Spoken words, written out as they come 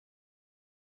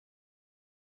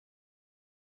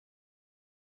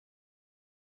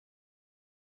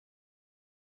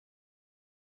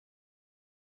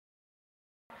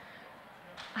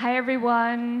Hi,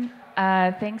 everyone.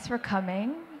 Thanks for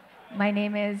coming. My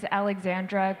name is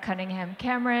Alexandra Cunningham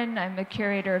Cameron. I'm a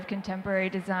curator of contemporary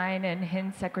design and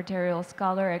Hind secretarial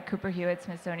scholar at Cooper Hewitt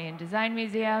Smithsonian Design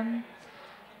Museum.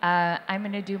 I'm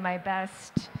going to do my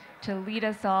best to lead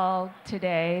us all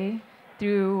today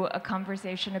through a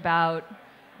conversation about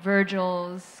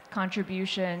Virgil's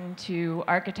contribution to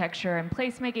architecture and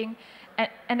placemaking,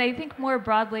 and I think more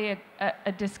broadly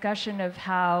a discussion of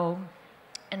how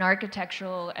an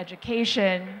architectural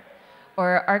education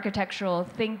or architectural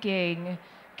thinking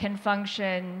can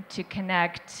function to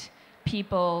connect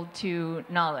people to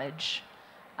knowledge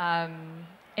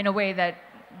in a way that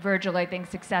Virgil, I think,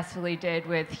 successfully did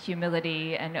with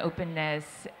humility and openness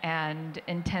and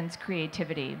intense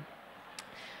creativity.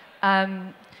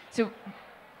 So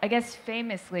I guess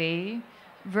famously,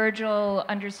 Virgil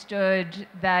understood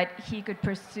that he could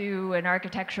pursue an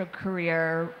architectural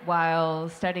career while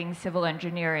studying civil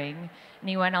engineering, and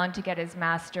he went on to get his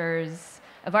master's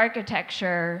of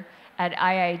architecture at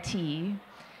IIT.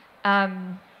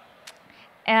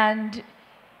 And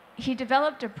he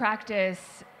developed a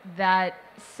practice that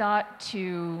sought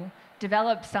to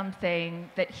develop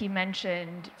something that he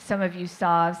mentioned, some of you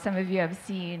saw, some of you have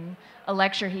seen, a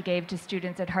lecture he gave to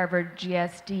students at Harvard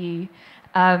GSD.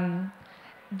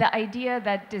 The idea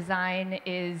that design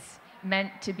is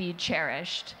meant to be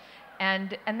cherished.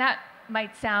 And that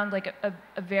might sound like a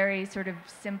very sort of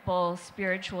simple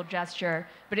spiritual gesture,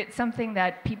 but it's something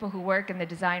that people who work in the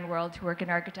design world, who work in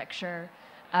architecture,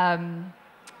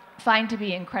 find to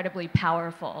be incredibly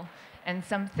powerful, and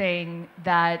something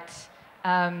that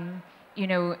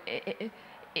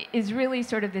is really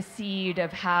sort of the seed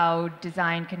of how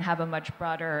design can have a much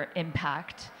broader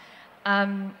impact.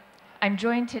 I'm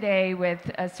joined today with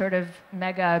a sort of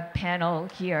mega panel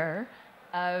here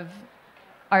of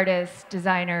artists,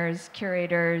 designers,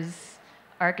 curators,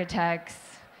 architects,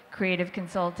 creative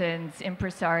consultants,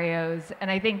 impresarios,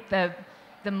 and I think the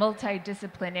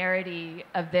multidisciplinarity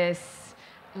of this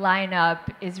lineup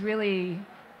is really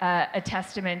a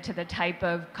testament to the type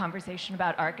of conversation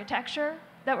about architecture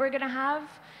that we're going to have.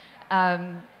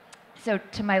 So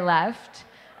to my left,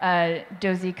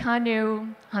 Dozie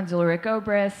Kanu, Hans Ulrich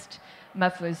Obrist,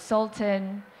 Mahfuz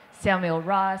Sultan, Samuel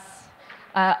Ross.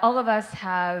 All of us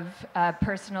have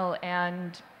personal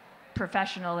and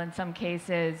professional, in some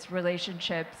cases,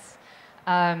 relationships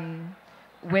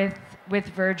with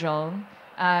Virgil.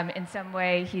 In some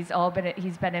way, he's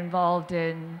been involved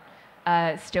in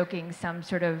stoking some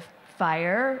sort of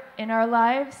fire in our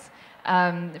lives.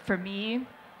 For me,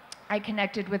 I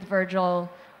connected with Virgil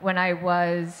when I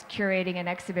was curating an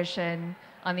exhibition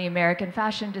on the American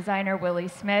fashion designer Willie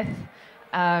Smith,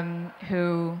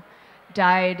 who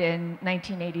died in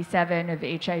 1987 of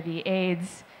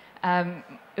HIV/AIDS.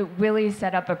 Willie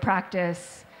set up a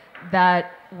practice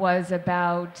that was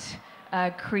about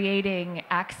creating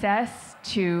access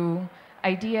to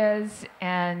ideas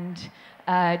and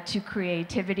to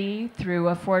creativity through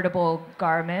affordable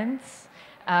garments.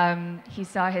 He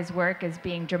saw his work as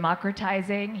being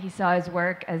democratizing. He saw his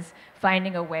work as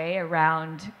finding a way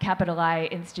around capital I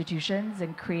institutions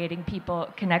and connecting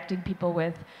people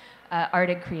with art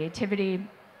and creativity.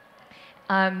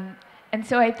 And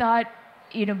so I thought,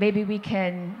 maybe we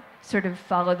can sort of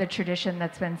follow the tradition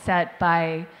that's been set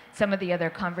by some of the other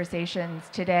conversations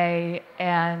today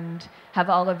and have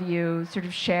all of you sort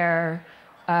of share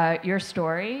your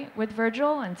story with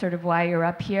Virgil and sort of why you're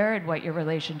up here and what your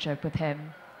relationship with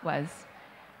him was.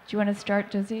 Do you want to start,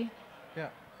 Dozie? Yeah,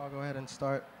 I'll go ahead and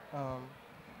start.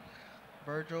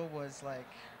 Virgil was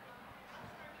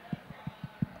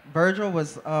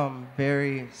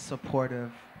very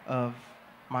supportive of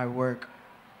my work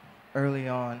early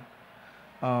on.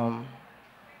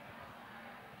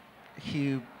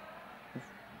 He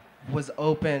was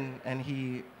open, and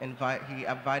he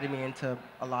invited me into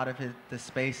a lot of the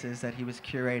spaces that he was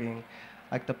curating,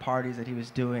 like the parties that he was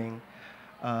doing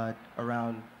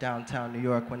around downtown New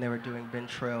York when they were doing Ben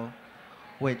Trill,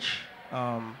 which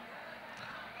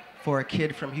for a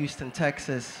kid from Houston,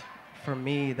 Texas, for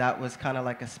me, that was kind of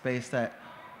like a space that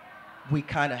we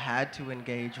kind of had to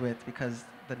engage with, because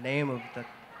the name of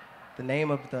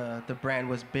the brand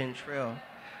was Ben Trill,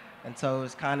 and so it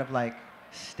was kind of like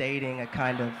stating a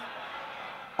kind of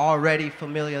already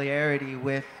familiarity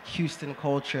with Houston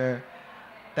culture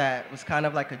that was kind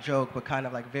of like a joke, but kind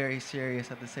of like very serious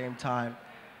at the same time.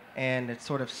 And it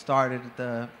sort of started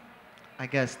the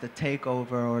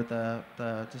takeover, or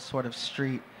the sort of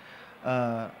street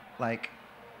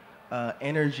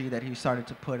energy that he started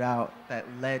to put out that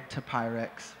led to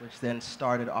Pyrex, which then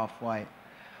started Off-White.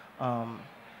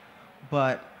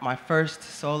 But my first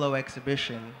solo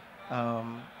exhibition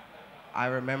I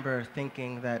remember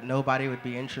thinking that nobody would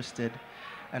be interested,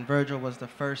 and Virgil was the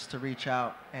first to reach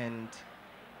out and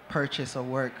purchase a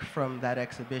work from that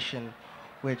exhibition,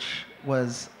 which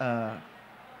was a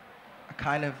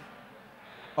kind of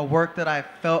a work that I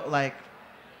felt like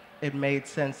it made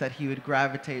sense that he would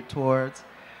gravitate towards,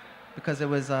 because it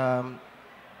was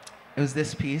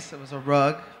this piece. It was a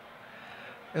rug.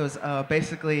 It was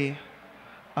basically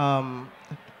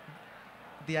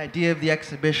the idea of the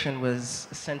exhibition was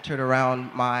centered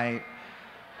around my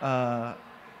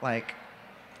like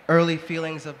early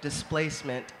feelings of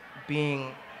displacement,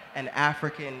 being an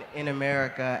African in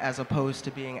America as opposed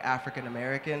to being African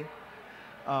American.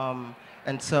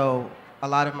 And so a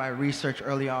lot of my research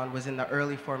early on was in the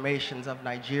early formations of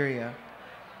Nigeria.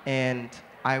 And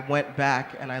I went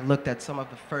back and I looked at some of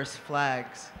the first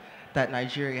flags that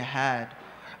Nigeria had.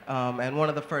 And one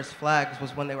of the first flags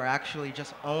was when they were actually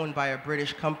just owned by a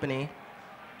British company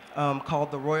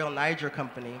called the Royal Niger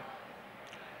Company.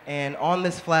 And on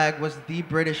this flag was the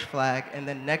British flag, and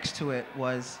then next to it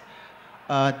was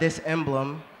this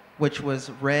emblem, which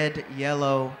was red,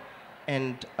 yellow,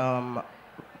 and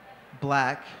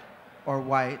black, or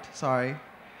white, sorry.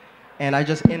 And I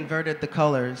just inverted the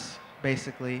colors,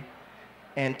 basically,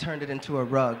 and turned it into a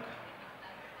rug.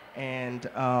 And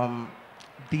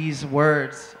these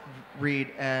words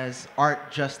read as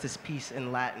art, justice, peace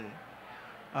in Latin,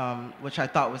 which I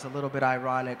thought was a little bit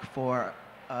ironic for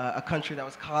a country that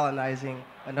was colonizing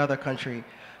another country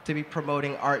to be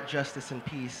promoting art, justice, and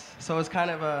peace. So it was kind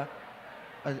of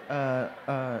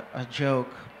a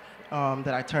joke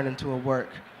that I turned into a work.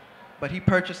 But he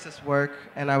purchased this work,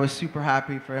 and I was super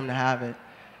happy for him to have it.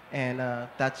 And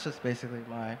that's just basically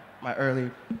my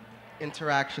early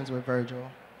interactions with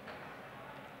Virgil.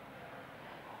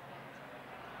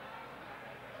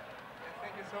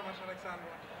 Thank you so much, Alexandra. I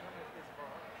don't know if this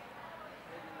works.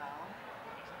 Maybe now.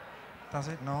 Does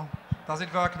it? No? Does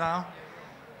it work now?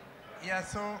 Yeah,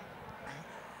 so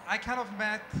I kind of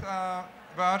met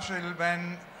Virgil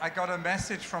when I got a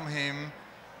message from him,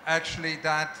 actually,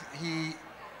 that he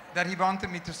wanted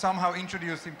me to somehow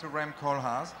introduce him to Rem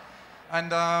Koolhaas.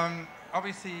 And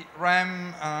obviously,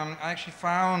 Rem, I actually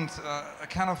found a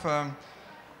kind of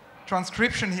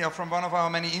transcription here from one of our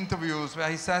many interviews where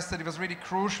he says that it was really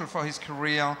crucial for his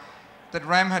career that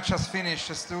Rem had just finished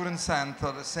a student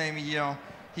center the same year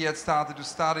he had started to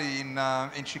study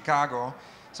in Chicago.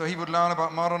 So he would learn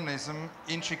about modernism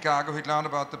in Chicago. He'd learn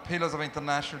about the pillars of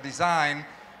international design,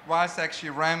 whilst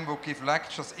actually Rem would give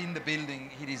lectures in the building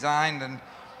he designed. And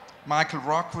Michael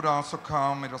Rock would also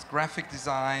come. It was graphic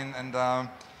design. And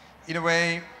in a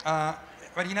way,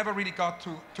 but he never really got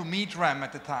to meet Rem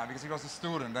at the time because he was a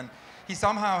student. And he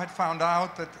somehow had found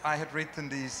out that I had written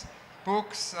these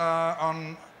books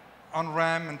on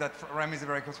Rem, and that Rem is a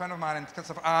very close friend of mine, and kind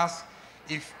of asked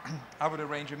if I would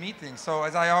arrange a meeting. So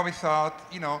as I always thought,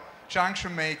 you know,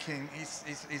 junction making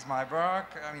is my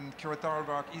work. I mean, curatorial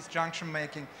work is junction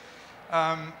making.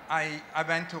 I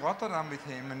went to Rotterdam with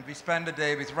him, and we spent a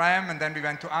day with Rem, and then we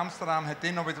went to Amsterdam, had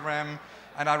dinner with Rem,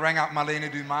 and I rang up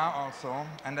Marlene Dumas also.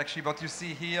 And actually what you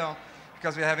see here,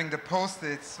 because we're having the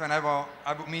post-its, whenever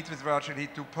I would meet with Virgil,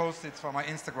 he'd do post-its for my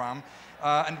Instagram.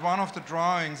 And one of the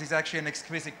drawings is actually an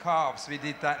exquisite corpse we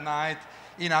did that night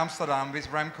in Amsterdam with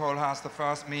Rem Koolhaas, the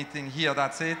first meeting here,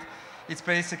 that's it. It's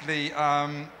basically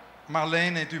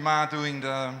Marlene Dumas doing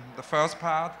the first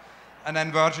part, and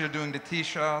then Virgil doing the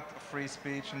t-shirt, free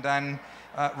speech, and then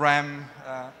Rem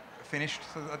finished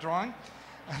the drawing.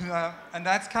 And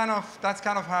that's kind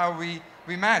of how we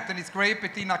met. And it's great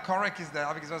Bettina Korek is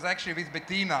there, because it was actually with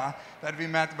Bettina that we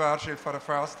met Virgil for the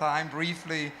first time,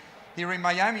 briefly here in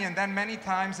Miami, and then many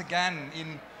times again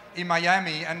in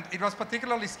Miami. And it was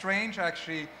particularly strange,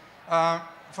 actually,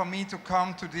 for me to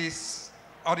come to this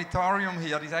auditorium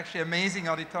here, this actually amazing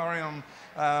auditorium,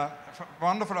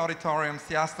 wonderful auditorium,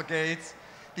 Theaster Gates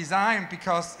designed,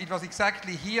 because it was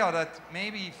exactly here that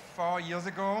maybe 4 years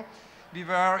ago, we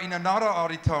were in another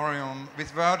auditorium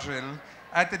with Virgil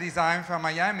at the Design Fair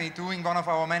Miami doing one of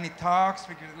our many talks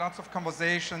with lots of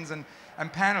conversations and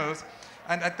panels.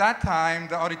 And at that time,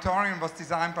 the auditorium was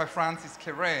designed by Francis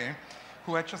Queré,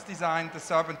 who had just designed the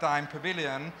Serpentine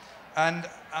Pavilion. And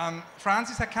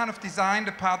Francis had kind of designed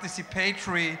a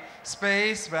participatory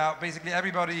space where basically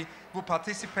everybody would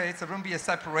participate. So there wouldn't be a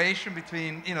separation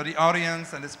between, you know, the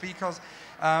audience and the speakers.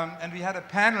 And we had a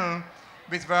panel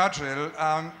with Virgil,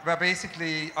 where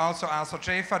basically also Arthur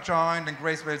Jafa joined, and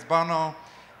Grace Wales-Bono,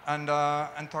 and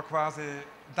Torquaze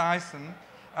Dyson.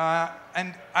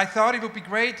 And I thought it would be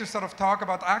great to sort of talk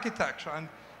about architecture and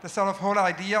the sort of whole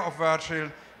idea of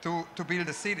Virgil to build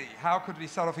a city. How could we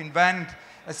sort of invent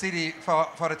a city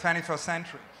for the 21st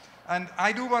century? And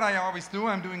I do what I always do.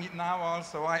 I'm doing it now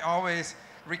also. I always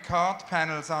record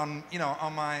panels on,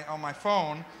 on my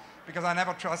phone, because I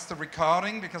never trust the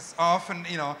recording, because often,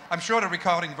 I'm sure the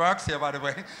recording works here, by the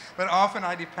way, but often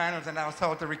I did panels and I was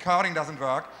told the recording doesn't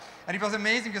work. And it was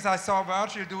amazing because I saw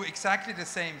Virgil do exactly the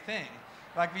same thing.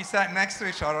 Like, we sat next to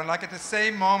each other, and like at the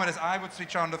same moment as I would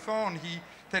switch on the phone, he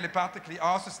telepathically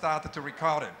also started to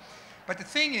record it. But the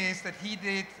thing is that he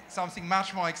did something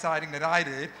much more exciting than I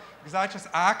did, because I just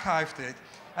archived it.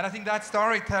 And I think that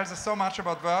story tells us so much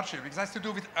about Virgil, because it has to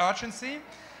do with urgency.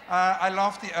 I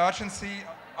love the urgency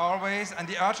always, and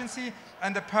the urgency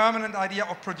and the permanent idea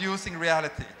of producing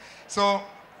reality. So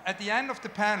at the end of the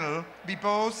panel, we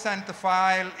both sent the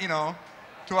file,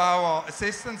 to our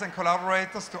assistants and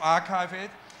collaborators to archive it.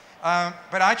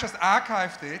 But I just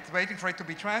archived it, waiting for it to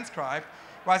be transcribed,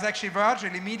 whilst actually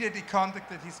Virgil immediately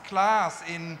contacted his class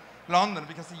in London,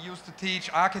 because he used to teach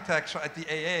architecture at the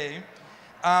AA.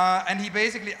 And he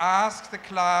basically asked the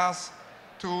class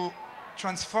to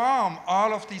transform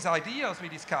all of these ideas we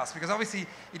discussed, because obviously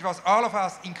it was all of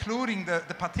us, including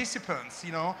the participants,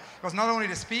 It was not only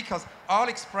the speakers, all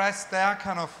expressed their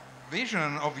kind of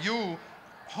vision of view,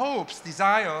 hopes,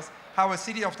 desires, how a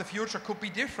city of the future could be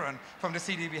different from the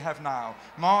city we have now.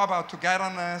 More about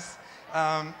togetherness,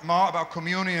 more about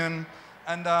communion.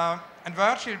 And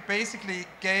Virgil basically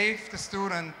gave the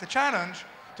student the challenge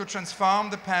to transform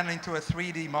the panel into a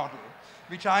 3D model,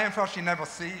 which I unfortunately never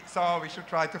saw. We should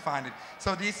try to find it.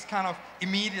 So this kind of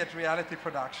immediate reality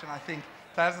production, I think,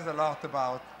 tells us a lot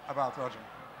about Virgil.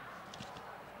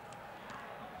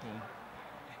 Cool.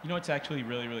 You know what's actually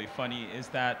really, really funny is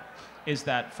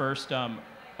that first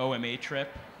OMA trip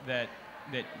that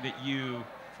you,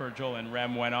 Virgil, and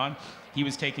Rem went on. He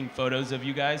was taking photos of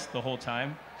you guys the whole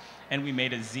time, and we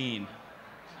made a zine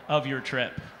of your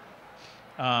trip.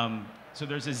 So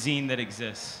there's a zine that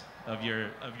exists of your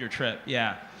trip.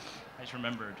 Yeah, I just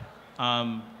remembered.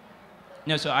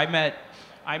 No, so I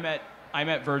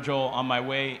met Virgil on my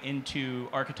way into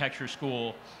architecture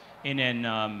school in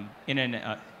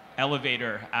an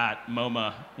elevator at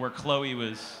MoMA, where Chloe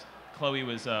was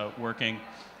working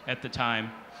at the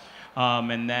time.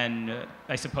 And then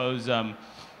I suppose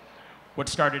what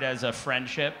started as a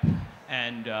friendship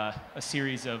and a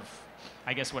series of,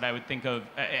 I guess what I would think of,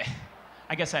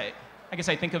 I guess I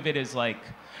think of it as like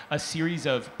a series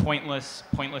of pointless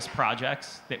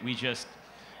projects that we just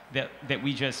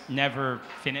never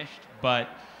finished, but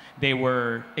they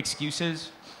were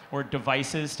excuses or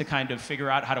devices to kind of figure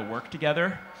out how to work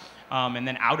together. And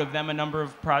then out of them, a number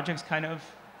of projects kind of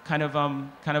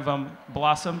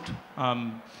blossomed.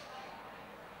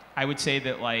 I would say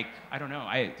that, like, I don't know,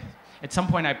 at some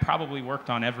point I probably worked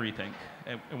on everything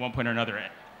at one point or another,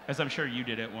 as I'm sure you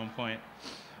did at one point.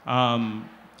 I'm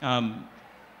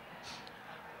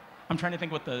trying to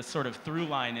think what the sort of through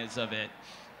line is of it.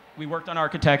 We worked on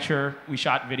architecture, we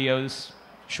shot videos,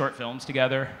 short films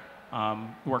together,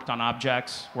 worked on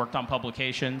objects, worked on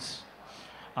publications.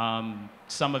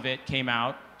 Some of it came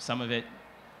out, some of it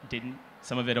didn't.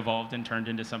 Some of it evolved and turned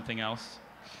into something else.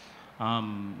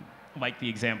 Like the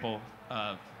example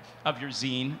of your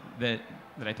zine that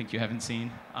I think you haven't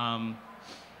seen.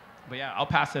 But yeah, I'll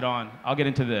pass it on. I'll get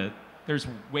into there's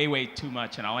way too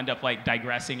much, and I'll end up like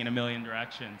digressing in a million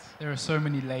directions. There are so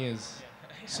many layers,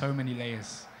 so many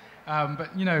layers.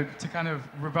 But to kind of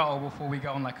rebuttal before we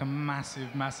go on like a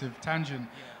massive tangent,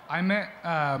 I met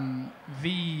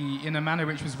V in a manner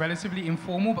which was relatively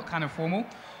informal but kind of formal.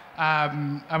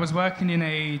 I was working in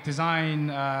a design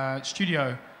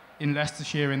studio in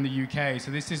Leicestershire in the UK.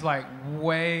 So this is like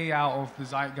way out of the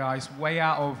zeitgeist, way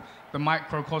out of the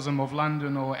microcosm of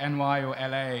London or NY or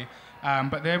LA.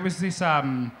 But there was this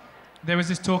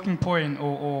talking point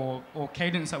or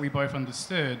cadence that we both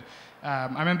understood. I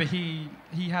remember he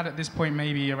had at this point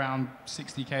maybe around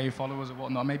 60K followers or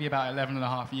whatnot, maybe about 11 and a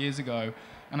half years ago.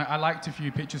 And I liked a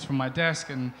few pictures from my desk,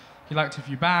 and he liked a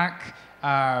few back.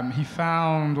 He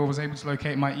found or was able to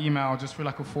locate my email just through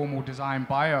like a formal design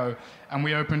bio, and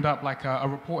we opened up like a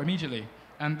report immediately.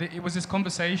 And it was this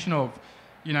conversation of,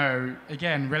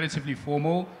 again, relatively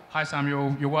formal. Hi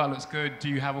Samuel, your work looks good. Do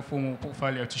you have a formal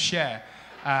portfolio to share?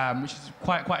 Which is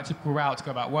quite a typical route to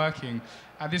go about working.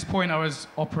 At this point, I was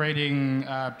operating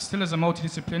still as a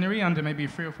multidisciplinary under maybe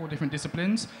 3 or 4 different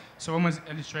disciplines. So one was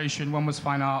illustration, one was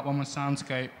fine art, one was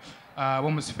soundscape,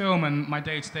 one was film, and my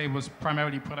day-to-day was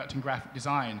primarily product and graphic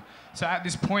design. So at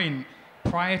this point,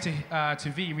 prior to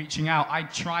V reaching out, I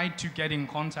tried to get in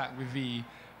contact with V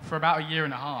for about a year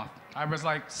and a half. I was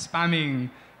like spamming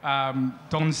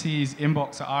Don C's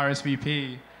inbox at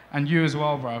RSVP and you as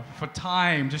well, bro, for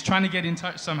time, just trying to get in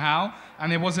touch somehow,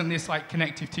 and there wasn't this like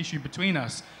connective tissue between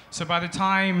us. So by the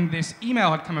time this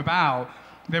email had come about,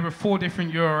 there were 4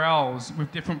 different URLs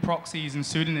with different proxies and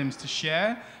pseudonyms to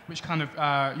share, which kind of,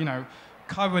 you know,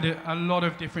 covered a lot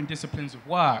of different disciplines of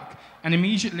work. And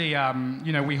immediately,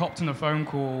 you know, we hopped on a phone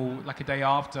call like a day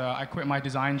after. I quit my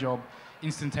design job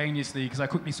instantaneously because I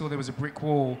quickly saw there was a brick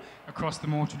wall across the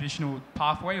more traditional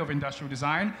pathway of industrial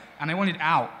design, and I wanted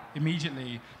out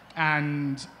immediately.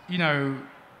 And, you know,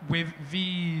 with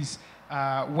V's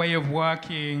way of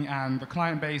working and the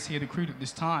client base he had accrued at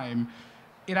this time,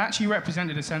 it actually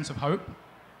represented a sense of hope.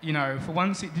 You know, for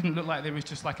once it didn't look like there was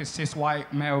just like a cis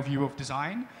white male view of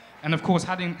design. And of course,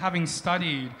 having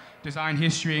studied design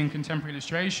history and contemporary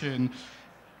illustration,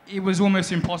 it was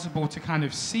almost impossible to kind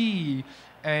of see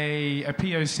a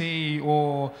POC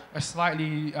or a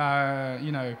slightly,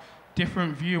 you know,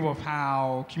 different view of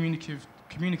how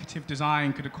communicative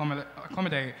design could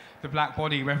accommodate the black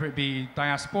body, whether it be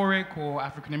diasporic or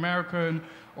African American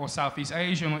or Southeast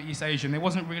Asian or East Asian. There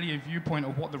wasn't really a viewpoint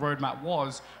of what the roadmap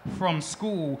was from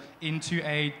school into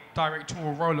a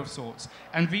directorial role of sorts.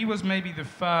 And V was maybe the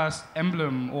first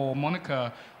emblem or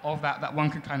moniker of that one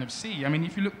could kind of see. I mean,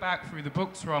 if you look back through the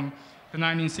books from the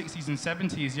 1960s and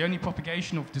 70s, the only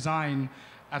propagation of design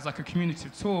as like a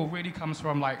communicative tool really comes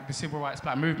from like the civil rights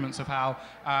black movements of how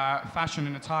fashion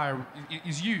and attire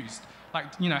is used. Like,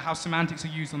 you know, how semantics are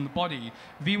used on the body.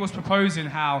 V was proposing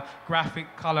how graphic,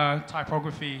 color,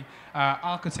 typography,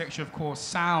 architecture, of course,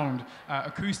 sound,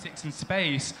 acoustics and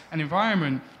space and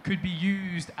environment could be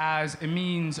used as a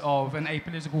means of an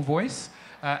apolitical voice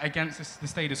against the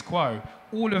status quo.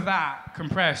 All of that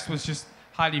compressed was just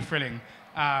highly thrilling.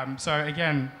 So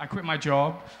again, I quit my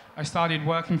job. I started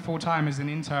working full-time as an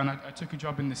intern. I took a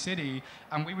job in the city,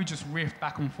 and we would just riff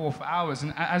back and forth for hours.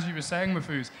 And as you were saying,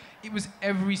 Mahfuz, it was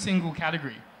every single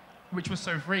category, which was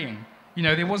so freeing. You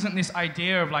know, there wasn't this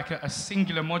idea of like a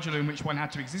singular module in which one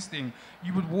had to exist in.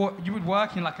 You would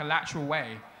work in like a lateral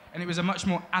way, and it was a much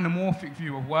more anamorphic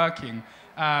view of working.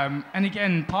 And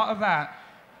again, part of that,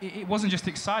 it wasn't just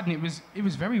exciting, it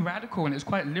was very radical, and it was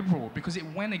quite liberal because it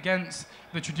went against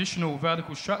the traditional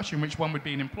vertical structure in which one would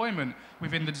be in employment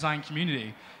within the design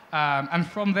community. And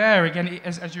from there, again,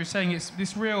 as you were saying, it's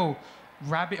this real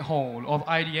rabbit hole of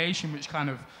ideation which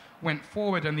kind of went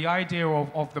forward, and the idea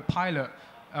of the pilot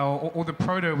or the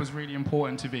proto was really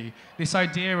important to me. This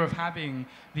idea of having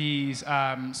these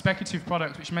speculative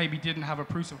products which maybe didn't have a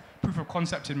proof of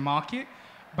concept in market,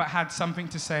 but had something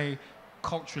to say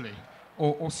culturally.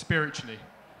 Or spiritually.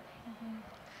 Mm-hmm.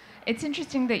 It's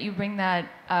interesting that you bring that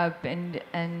up, and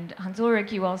Hans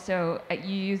Ulrich, you also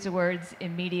you use the words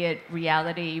immediate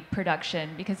reality production,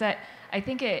 because I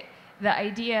think the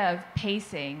idea of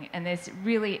pacing and this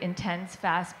really intense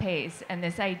fast pace and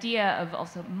this idea of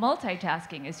also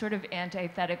multitasking is sort of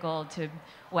antithetical to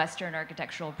Western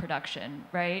architectural production,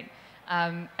 right?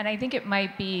 And I think it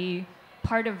might be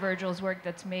part of Virgil's work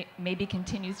that's maybe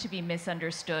continues to be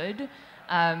misunderstood.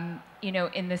 You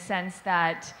know, in the sense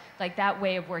that, like, that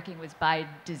way of working was by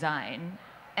design.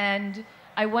 And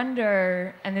I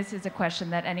wonder, and this is a question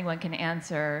that anyone can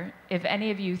answer, if any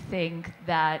of you think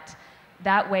that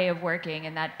that way of working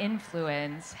and that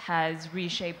influence has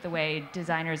reshaped the way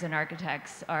designers and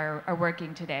architects are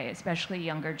working today, especially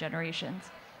younger generations.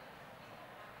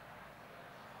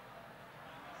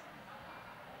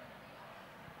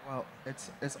 Well,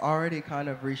 it's already kind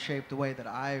of reshaped the way that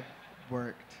I've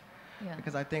worked. Yeah.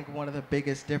 Because I think one of the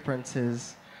biggest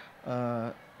differences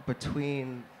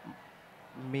between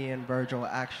me and Virgil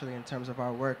actually in terms of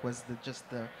our work was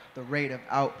the rate of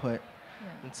output. Yeah.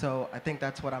 And so I think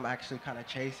that's what I'm actually kind of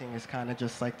chasing, is kind of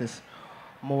just like this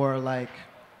more like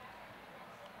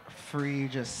free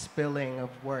just spilling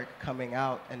of work coming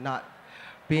out and not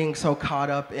being so caught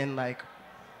up in like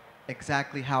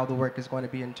exactly how the work is going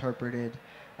to be interpreted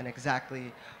and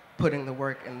exactly putting the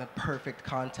work in the perfect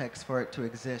context for it to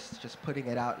exist, just putting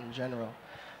it out in general.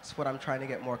 It's what I'm trying to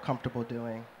get more comfortable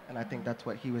doing, and I think that's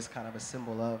what he was kind of a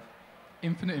symbol of.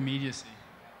 Infinite immediacy.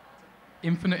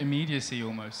 Infinite immediacy,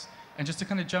 almost. And just to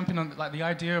kind of jump in on like the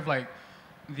idea of like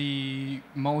the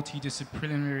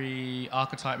multidisciplinary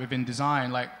archetype within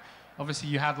design, like obviously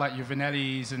you had like your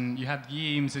Vanellis and you had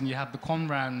Yeams and you had the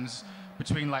Conrans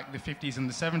between like the 50s and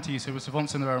the 70s who were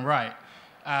savants in their own right.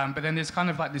 But then there's kind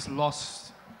of like this lost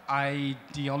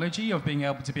ideology of being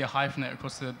able to be a hyphenate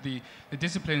across the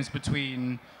disciplines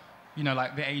between, you know,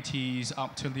 like the 80s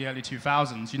up to the early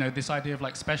 2000s. You know, this idea of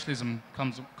like specialism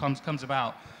comes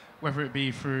about, whether it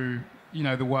be through, you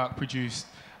know, the work produced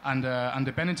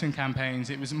under Benetton campaigns.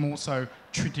 It was more so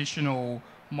traditional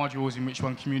modules in which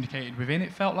one communicated within,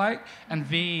 it felt like. And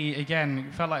V, again,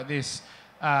 it felt like this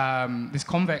this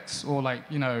convex or like,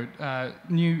 you know,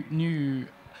 new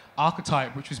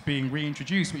archetype which was being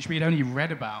reintroduced, which we had only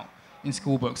read about in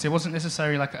school books. It wasn't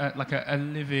necessarily like a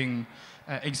living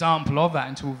example of that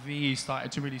until V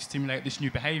started to really stimulate this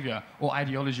new behavior or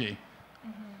ideology.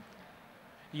 Mm-hmm.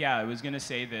 Yeah, I was going to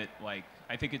say that, like,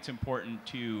 I think it's important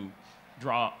to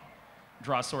draw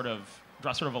sort of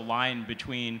a line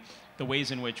between the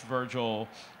ways in which Virgil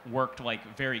worked,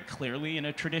 like, very clearly in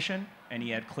a tradition, and he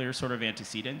had clear sort of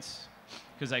antecedents,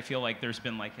 because I feel like there's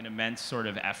been, like, an immense sort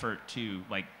of effort to,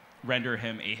 like, render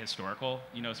him ahistorical,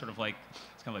 you know, sort of like,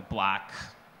 it's kind of like black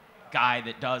guy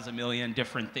that does a million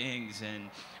different things, and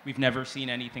we've never seen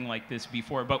anything like this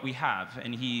before, but we have,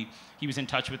 and he was in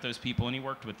touch with those people, and he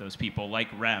worked with those people, like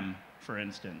Rem, for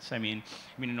instance. I mean,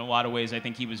 in a lot of ways, I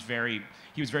think he was very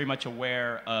much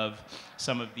aware of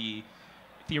some of the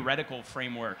theoretical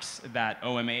frameworks that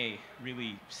OMA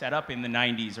really set up in the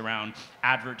 90s around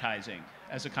advertising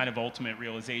as a kind of ultimate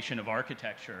realization of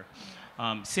architecture.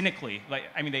 Cynically, like,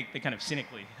 I mean, they kind of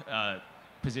cynically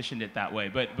positioned it that way,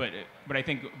 but I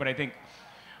think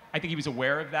he was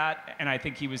aware of that, and I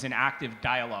think he was in active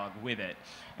dialogue with it.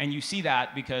 And you see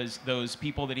that because those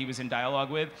people that he was in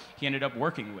dialogue with, he ended up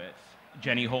working with.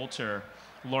 Jenny Holzer,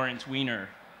 Lawrence Weiner,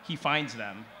 he finds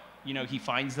them. You know, he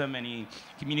finds them and he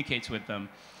communicates with them.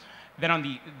 Then on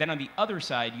the other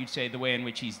side, you'd say the way in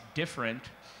which he's different.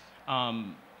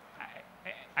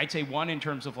 I'd say one in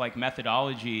terms of like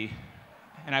methodology,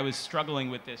 and I was struggling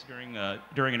with this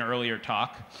during an earlier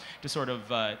talk to sort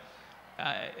of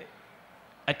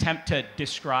attempt to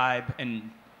describe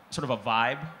sort of a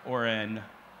vibe or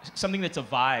something that's a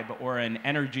vibe or an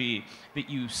energy that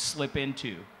you slip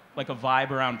into, like a vibe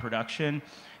around production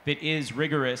that is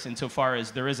rigorous insofar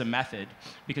as there is a method,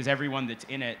 because everyone that's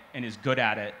in it and is good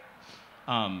at it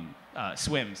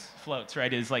floats,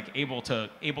 right? Is like able to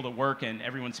work, and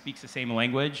everyone speaks the same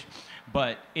language,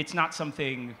 but it's not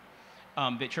something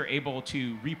that you're able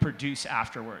to reproduce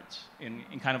afterwards in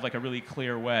kind of like a really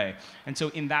clear way. And so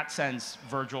in that sense,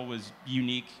 Virgil was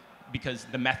unique because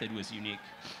the method was unique.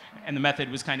 And the method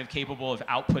was kind of capable of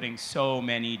outputting so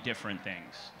many different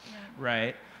things,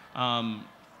 right? I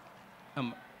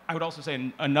would also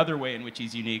say another way in which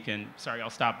he's unique, and sorry, I'll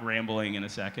stop rambling in a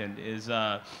second, is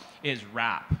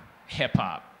rap, hip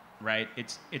hop, right?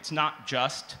 It's not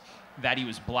just that he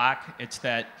was black; it's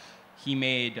that he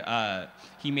made a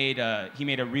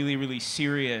really, really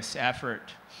serious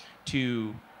effort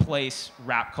to place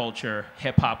rap culture,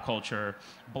 hip hop culture,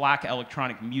 black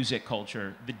electronic music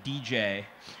culture, the DJ,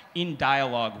 in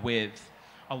dialogue with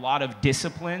a lot of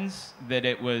disciplines that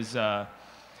it was that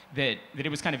it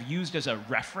was kind of used as a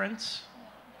reference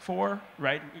for,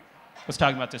 right? I was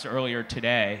talking about this earlier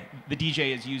today. The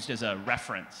DJ is used as a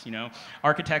reference, you know?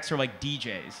 Architects are like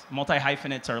DJs.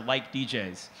 Multi-hyphenates are like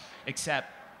DJs,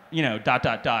 except, you know, ...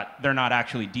 they're not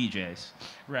actually DJs,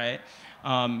 right?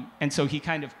 And so he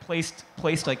kind of placed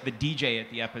like the DJ at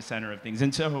the epicenter of things.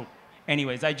 And so,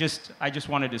 anyways, I just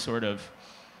wanted to sort of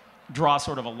draw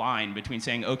sort of a line between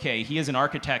saying, okay, he is an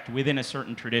architect within a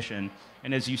certain tradition,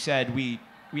 and as you said, we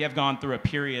have gone through a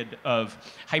period of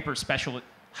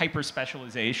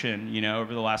hyper-specialization, you know,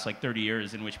 over the last like 30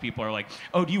 years, in which people are like,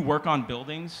 oh, do you work on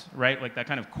buildings, right? Like that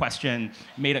kind of question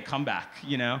made a comeback,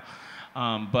 you know?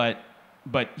 But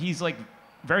he's like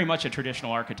very much a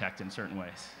traditional architect in certain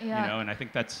ways, yeah. You know, and I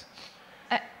think that's...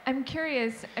 I'm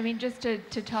curious, I mean, just to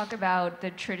talk about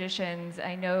the traditions,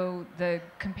 I know the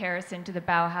comparison to the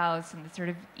Bauhaus and the sort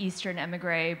of Eastern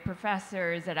emigre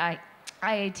professors at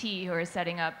IIT who are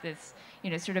setting up this, you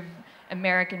know, sort of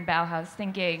American Bauhaus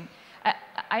thinking.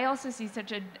 I also see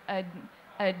such a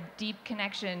deep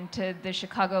connection to the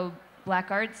Chicago Black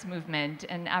Arts movement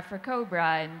and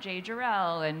Afrocobra and Jay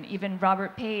Jarrell and even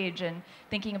Robert Page, and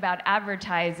thinking about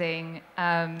advertising,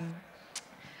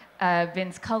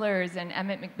 Vince Cullors and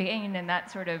Emmett McBain, and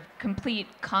that sort of complete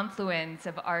confluence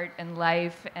of art and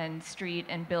life and street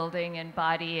and building and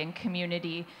body and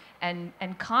community and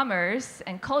commerce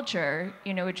and culture,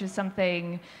 you know, which is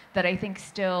something that I think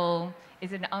still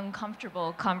is an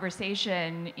uncomfortable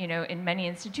conversation, you know, in many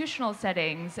institutional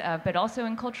settings, but also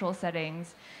in cultural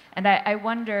settings. And I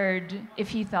wondered if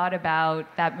he thought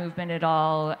about that movement at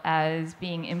all as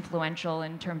being influential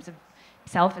in terms of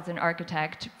himself as an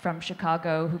architect from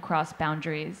Chicago who crossed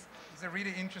boundaries. It's a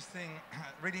really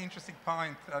interesting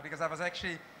point, because I was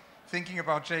actually thinking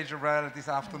about Jay Jarrell this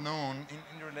afternoon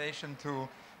in relation to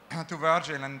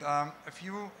Virgil, and I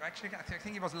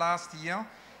think it was last year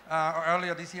or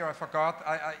earlier this year, I forgot.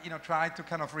 I tried to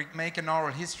kind of make an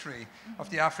oral history of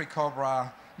the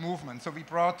Afrocobra movement. So we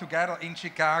brought together in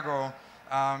Chicago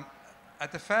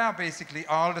at the fair, basically,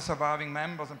 all the surviving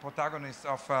members and protagonists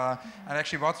of, and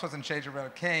actually Wadsworth and J.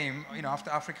 Jarrell came, after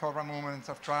Africa Horror Movements,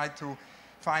 have tried to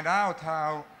find out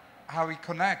how he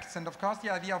connects. And of course,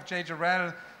 the idea of J.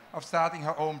 Jarrell of starting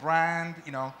her own brand,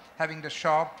 having the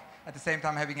shop, at the same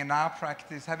time having an art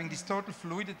practice, having this total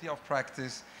fluidity of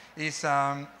practice is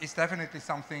definitely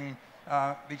something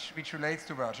which relates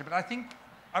to Virgil. But I think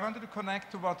I wanted to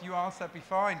connect to what you all said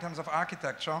before in terms of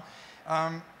architecture.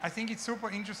 I think it's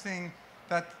super interesting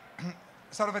that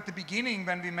sort of at the beginning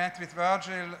when we met with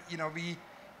Virgil,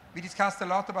 we discussed a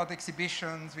lot about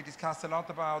exhibitions, we discussed a lot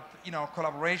about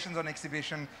collaborations on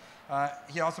exhibition.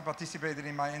 He also participated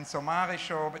in my Enzo Mare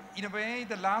show, but in a way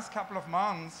the last couple of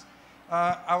months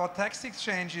our text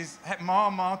exchanges had more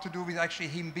and more to do with actually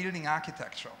him building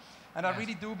architecture. And yes. I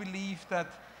really do believe that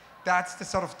that's the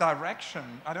sort of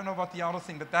direction, I don't know what the other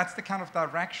thing, but that's the kind of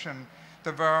direction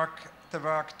the work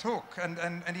took. And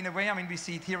in a way, we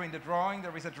see it here in the drawing.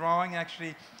 There is a drawing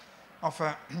actually of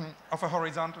a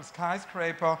horizontal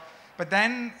skyscraper. But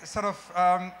then sort of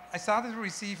I started to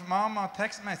receive more and more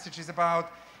text messages about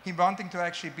him wanting to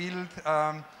actually build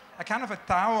a kind of a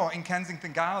tower in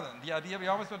Kensington Garden. The idea we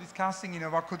always were discussing,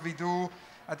 what could we do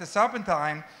at the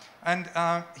Serpentine? And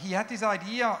he had this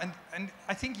idea, and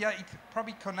I think, it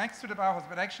probably connects to the Bauhaus,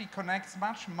 but actually connects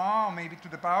much more maybe to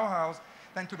the Bauhaus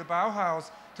than to the Bauhaus,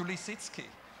 to Lissitzky.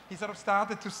 He sort of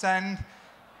started to send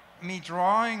me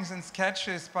drawings and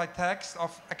sketches by text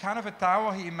of a kind of a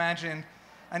tower he imagined.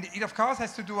 And it, of course,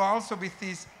 has to do also with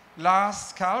these last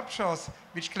sculptures,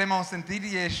 which Clémence and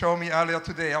Didier showed me earlier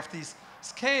today, of these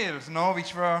scales,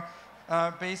 which were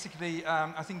basically,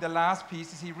 I think, the last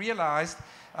pieces he realized.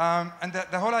 And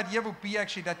the whole idea would be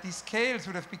actually that these scales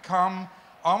would have become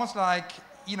almost like,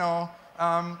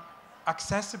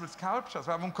 accessible sculptures,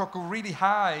 where one could go really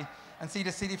high and see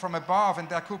the city from above, and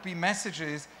there could be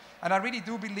messages. And I really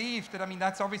do believe that,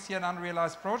 that's obviously an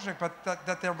unrealized project, but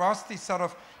that there was this sort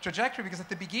of trajectory, because at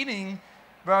the beginning,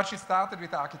 Virgil started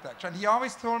with architecture. And he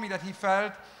always told me that he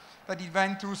felt that it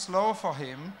went too slow for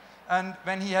him. And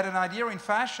when he had an idea in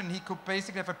fashion, he could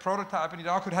basically have a prototype, and it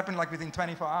all could happen like within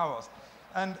 24 hours.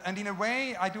 And in a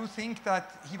way, I do think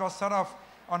that he was sort of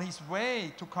on his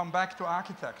way to come back to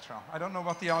architecture. I don't know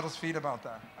what the others feel about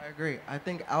that. I agree. I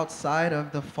think outside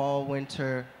of the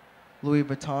fall-winter Louis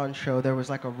Vuitton show, there was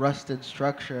like a rusted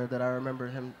structure that I remember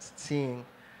him seeing.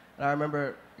 And I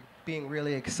remember being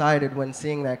really excited when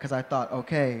seeing that, because I thought,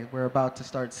 okay, we're about to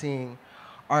start seeing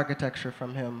architecture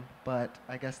from him. But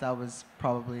I guess that was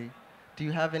probably... Do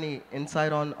you have any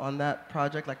insight on that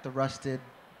project, like the rusted,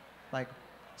 like,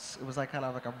 it was like kind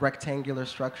of like a rectangular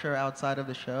structure outside of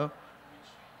the show?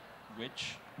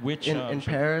 Which in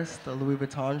Paris, the Louis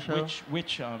Vuitton show?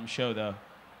 Which show though?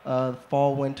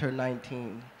 Fall-winter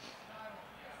 19.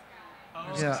 Oh,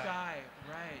 yeah. Sky,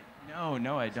 right.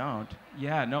 No, I don't.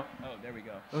 Yeah, no. Oh, there we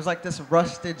go. It was like this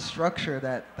rusted structure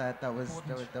that was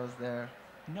there.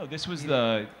 No, this was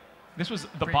the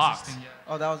box. Yeah.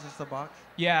 Oh, that was just the box?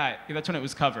 Yeah, that's when it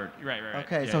was covered. Right.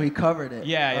 Okay, yeah. So he covered it.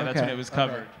 Yeah, okay. That's when it was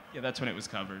covered. Okay. Yeah, that's when it was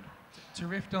covered. To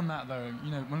riff on that though,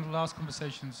 one of the last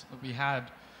conversations that we had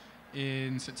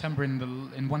in September in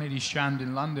 180 Strand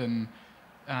in London,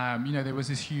 there was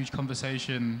this huge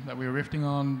conversation that we were riffing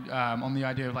on the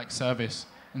idea of like service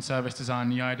and service design,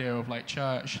 the idea of like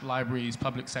church, libraries,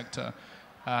 public sector.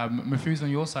 Mahfuz, on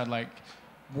your side,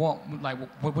 what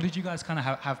did you guys kind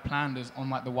of have planned as on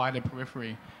like the wider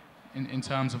periphery in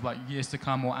terms of like years to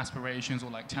come, or aspirations, or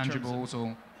like tangibles,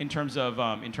 or in terms of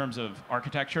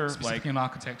architecture, specifically in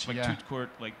architecture, like Tooth Court,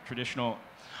 like traditional.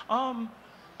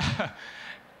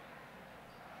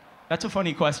 That's a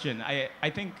funny question. I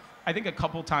think a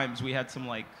couple times we had some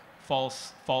like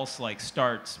false like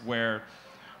starts where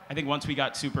I think once we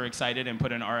got super excited and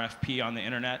put an RFP on the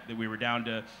internet that we were down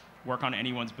to work on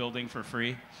anyone's building for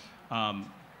free.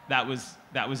 That was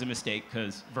a mistake,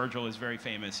 because Virgil is very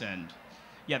famous, and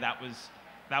yeah, that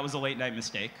was a late night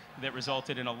mistake that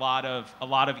resulted in a lot of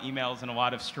emails and a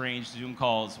lot of strange Zoom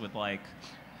calls with like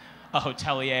a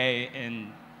hotelier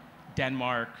in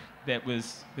Denmark that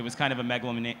was kind of a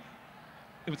megalomaniac.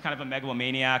 It was kind of a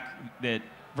megalomaniac that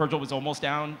Virgil was almost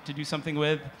down to do something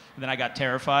with, and then I got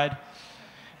terrified.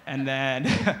 And then,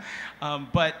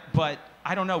 but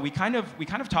I don't know. We kind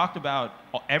of talked about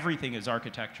everything as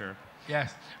architecture.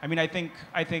 Yes. I think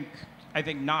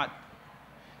not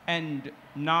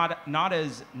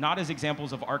as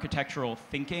examples of architectural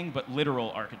thinking, but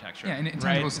literal architecture. Yeah, in a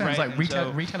tangible sense, right? like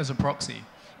retail as a proxy.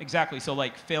 Exactly. So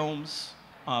like films,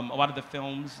 a lot of the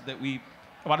films that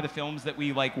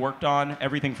we like worked on,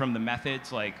 everything from the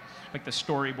methods, like the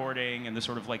storyboarding and the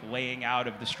sort of like laying out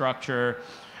of the structure,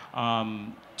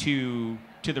 to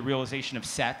the realization of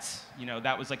sets. You know,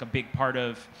 that was like a big part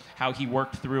of how he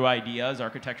worked through ideas,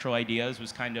 architectural ideas,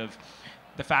 was kind of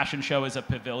the fashion show as a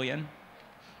pavilion,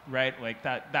 right? Like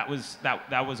that was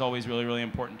always really, really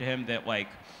important to him, that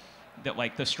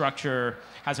the structure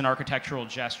has an architectural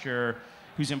gesture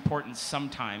whose importance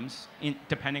sometimes,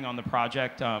 depending on the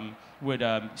project, would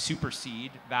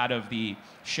supersede that of the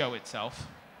show itself,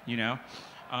 you know?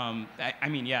 I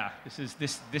mean, yeah,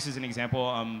 this is an example.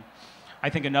 I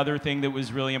think another thing that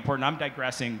was really important, I'm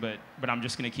digressing, but I'm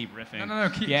just gonna keep riffing. No,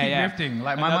 keep riffing.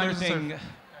 Like, my mind is so...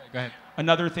 Go ahead.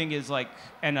 Another thing is, like,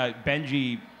 and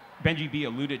Benji B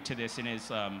alluded to this in his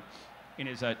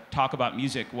talk about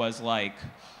music, was like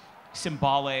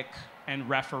symbolic and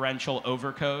referential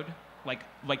overcode,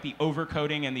 like the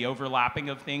overcoding and the overlapping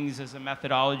of things as a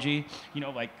methodology. You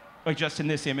know, like just in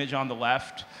this image on the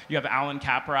left, you have Alan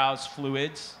Caprow's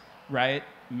fluids, right,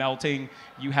 melting.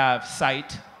 You have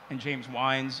sight and James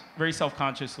Wine's very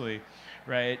self-consciously,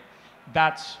 right?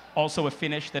 That's also a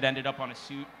finish that ended up on a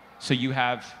suit. So you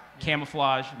have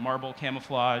camouflage, marble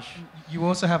camouflage. You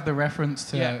also have the reference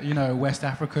to, you know, West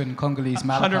African Congolese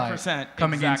malachite 100%,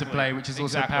 coming into play, which is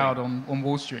also powered on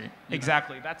Wall Street.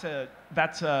 Exactly. Know?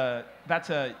 That's a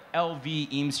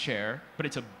LV Eames chair, but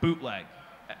it's a bootleg,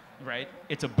 right?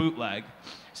 It's a bootleg.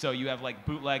 So you have like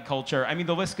bootleg culture. I mean,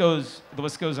 the list goes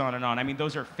on and on. I mean,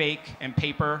 those are fake and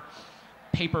paper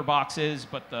boxes,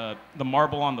 but the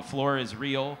marble on the floor is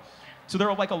real. So there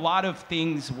are like a lot of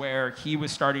things where he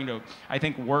was starting to, I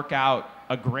think, work out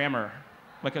a grammar,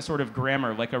 like a sort of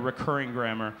grammar, like a recurring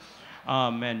grammar.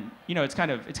 And you know, it's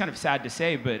kind of sad to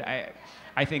say, but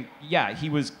I think, yeah, he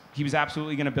was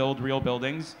absolutely going to build real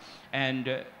buildings,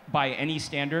 and by any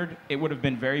standard, it would have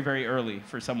been very, very early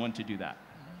for someone to do that.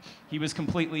 He was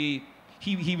completely,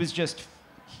 he was just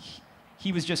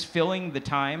filling the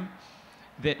time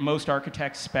that most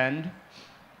architects spend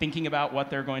thinking about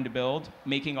what they're going to build,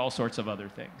 making all sorts of other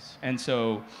things. And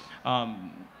so,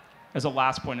 as a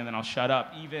last point, and then I'll shut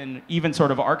up, even sort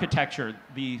of architecture,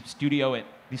 the studio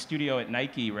at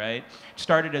Nike, right,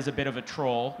 started as a bit of a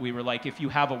troll. We were like, if you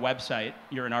have a website,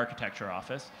 you're an architecture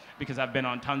office, because I've been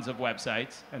on tons of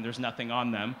websites and there's nothing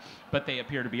on them, but they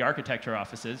appear to be architecture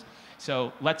offices.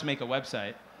 So let's make a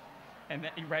website. And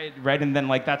then, right, and then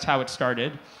like that's how it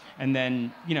started. And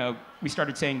then, you know, we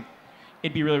started saying,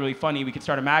 it'd be really, really funny. We could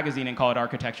start a magazine and call it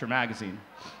Architecture Magazine.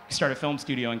 We could start a film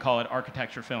studio and call it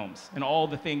Architecture Films. And all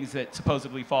the things that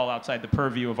supposedly fall outside the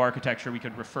purview of architecture we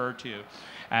could refer to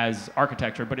as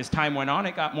architecture. But as time went on,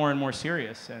 it got more and more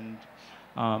serious. And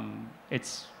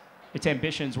its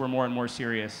ambitions were more and more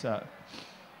serious.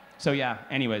 So yeah,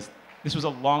 anyways, this was a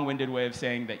long-winded way of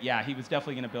saying that, yeah, he was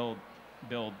definitely going to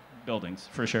build buildings,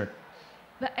 for sure.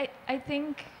 But I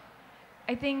think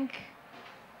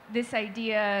this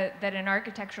idea that an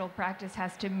architectural practice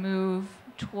has to move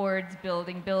towards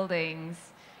building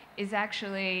buildings is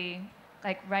actually,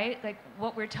 like, right? Like,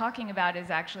 what we're talking about is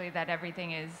actually that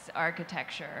everything is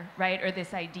architecture, right? Or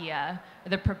this idea,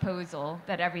 the proposal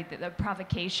that the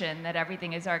provocation that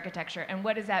everything is architecture. And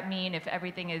what does that mean if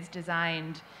everything is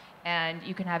designed and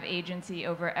you can have agency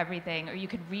over everything, or you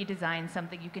could redesign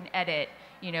something, you can edit,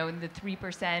 you know, in the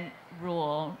 3%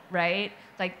 rule, right?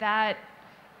 Like that,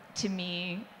 to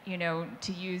me, you know,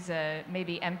 to use a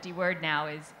maybe empty word now,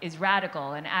 is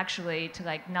radical. And actually to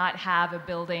like not have a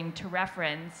building to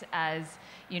reference as,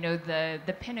 you know,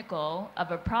 the pinnacle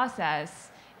of a process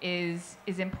is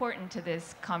important to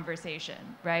this conversation,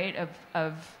 right?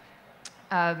 Of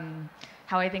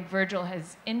how I think Virgil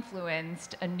has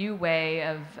influenced a new way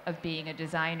of being a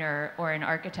designer or an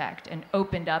architect and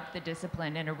opened up the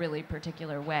discipline in a really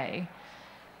particular way.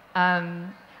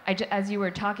 As you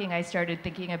were talking, I started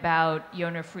thinking about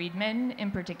Yona Friedman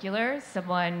in particular,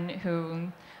 someone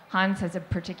who Hans had a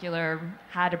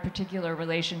particular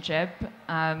relationship.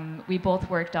 We both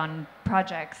worked on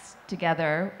projects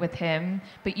together with him,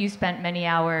 but you spent many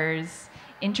hours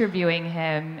interviewing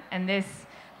him. And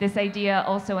this idea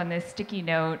also on this sticky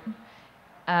note,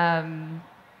 and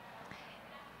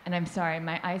I'm sorry,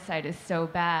 my eyesight is so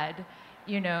bad,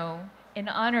 you know, in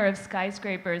honor of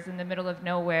skyscrapers in the middle of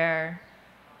nowhere,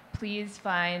 please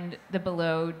find the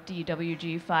below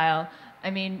DWG file.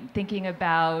 I mean, thinking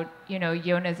about, you know,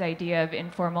 Yona's idea of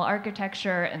informal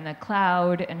architecture and the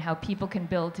cloud and how people can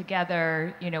build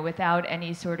together, you know, without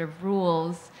any sort of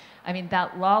rules. I mean,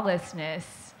 that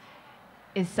lawlessness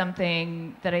is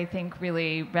something that I think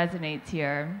really resonates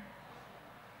here.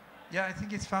 Yeah, I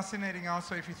think it's fascinating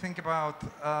also if you think about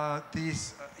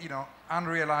these, you know,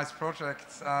 unrealized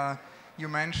projects you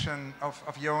mentioned of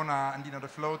Yona and, you know, the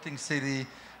floating city,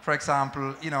 for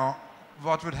example. You know,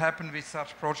 what would happen with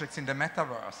such projects in the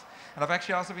metaverse. And I've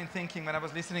actually also been thinking, when I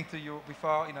was listening to you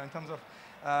before, in terms of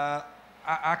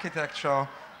architecture,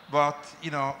 what,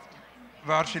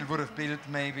 Virgil would have built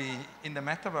maybe in the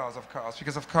metaverse, of course,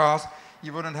 because of course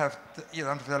you wouldn't have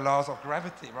the laws of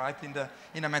gravity, right, in the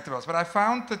metaverse. But I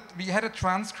found that we had a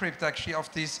transcript actually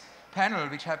of this panel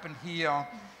which happened here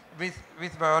with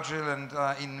Virgil and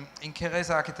in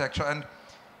Keres architecture. And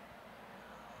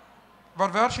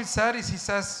what Virgil said is, he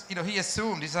says, he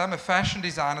assumed, he said, I'm a fashion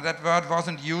designer, that word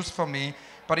wasn't used for me,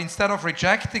 but instead of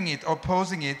rejecting it,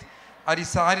 opposing it, I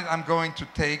decided I'm going to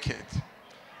take it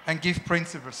and give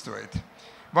principles to it.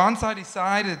 Once I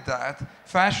decided that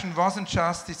fashion wasn't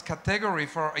just this category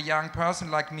for a young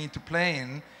person like me to play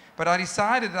in, but I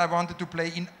decided I wanted to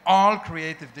play in all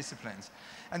creative disciplines.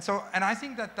 And I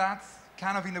think that that's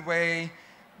kind of in a way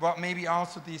what maybe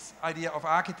also this idea of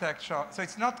architecture, so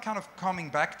it's not kind of coming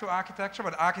back to architecture,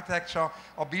 but architecture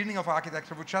or building of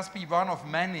architecture would just be one of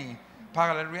many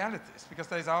parallel realities, because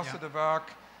there is also the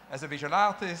work as a visual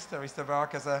artist, there is the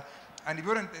work as a, and it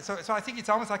wouldn't, so I think it's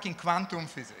almost like in quantum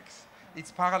physics. It's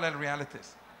parallel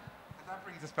realities. And that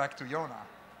brings us back to Jona.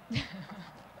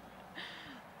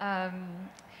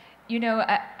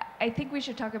 I think we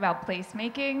should talk about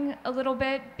placemaking a little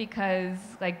bit, because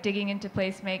like digging into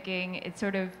placemaking, it's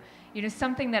sort of,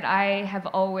 something that I have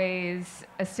always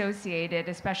associated,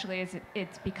 especially as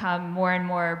it's become more and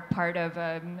more part of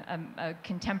a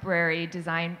contemporary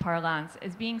design parlance,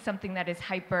 as being something that is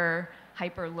hyper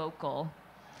local.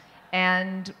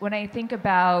 And when I think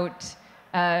about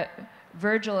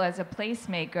Virgil as a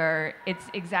placemaker, it's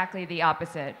exactly the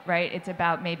opposite, right? It's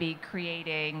about maybe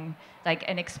creating like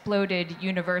an exploded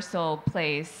universal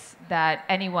place that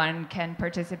anyone can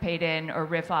participate in or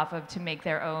riff off of to make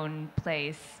their own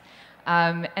place.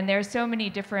 And there are so many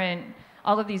different,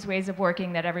 all of these ways of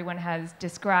working that everyone has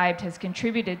described has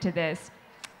contributed to this.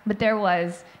 But there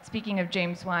was, speaking of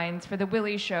James Wines, for the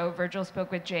Willie show, Virgil spoke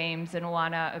with James and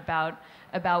Oana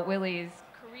about Willie's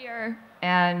career,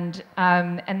 and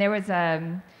there was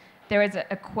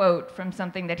a quote from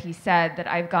something that he said that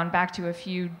I've gone back to a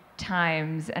few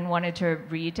times and wanted to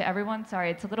read to everyone. Sorry,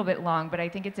 it's a little bit long, but I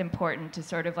think it's important to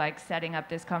sort of like setting up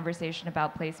this conversation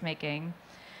about placemaking.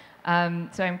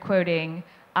 So I'm quoting,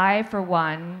 "I, for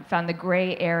one, found the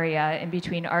gray area in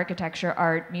between architecture,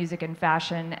 art, music, and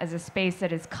fashion as a space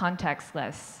that is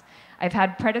contextless. I've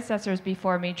had predecessors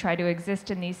before me try to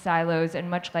exist in these silos, and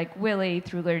much like Willie,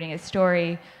 through learning his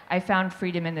story, I found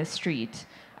freedom in the street.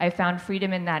 I found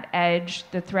freedom in that edge,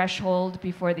 the threshold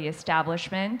before the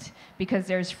establishment, because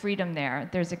there's freedom there,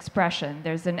 there's expression,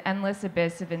 there's an endless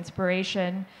abyss of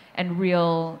inspiration and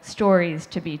real stories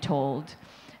to be told."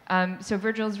 So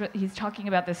he's talking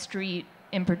about the street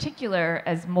in particular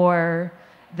as more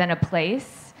than a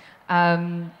place,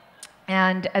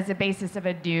 and as a basis of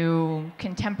a new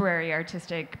contemporary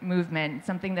artistic movement.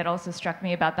 Something that also struck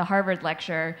me about the Harvard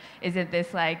lecture is that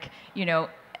this, like,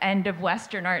 end of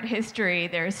Western art history,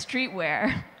 there's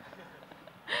streetwear.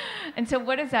 And so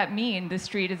what does that mean? The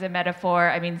street is a metaphor.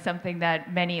 I mean, something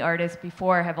that many artists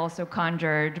before have also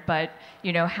conjured, but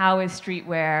how is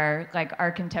streetwear like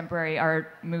our contemporary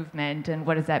art movement, and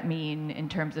what does that mean in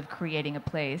terms of creating a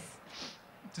place?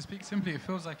 To speak simply, it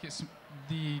feels like it's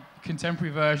the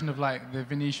contemporary version of like the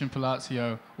Venetian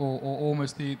Palazzo, or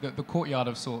almost the courtyard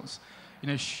of sorts.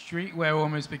 Streetwear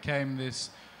almost became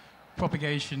this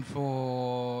propagation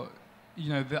for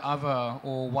the other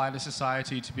or wider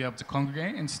society to be able to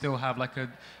congregate and still have like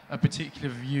a particular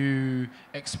view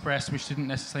expressed, which didn't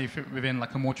necessarily fit within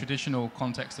like a more traditional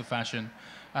context of fashion.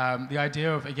 The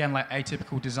idea of, again, like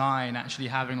atypical design actually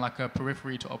having like a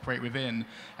periphery to operate within.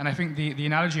 And I think the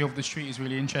analogy of the street is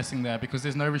really interesting there, because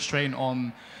there's no restraint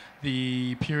on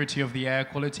the purity of the air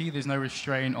quality. There's no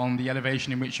restraint on the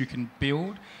elevation in which you can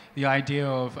build. The idea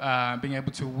of being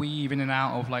able to weave in and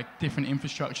out of like different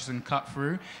infrastructures and cut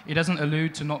through. It doesn't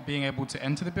allude to not being able to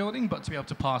enter the building, but to be able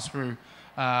to pass through,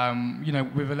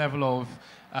 with a level of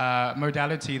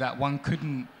modality that one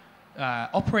couldn't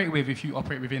operate with if you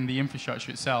operate within the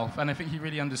infrastructure itself. And I think he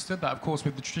really understood that, of course,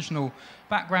 with the traditional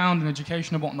background and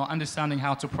education and whatnot, understanding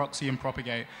how to proxy and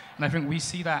propagate. And I think we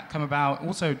see that come about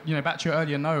also, back to your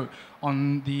earlier note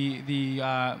on the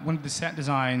one of the set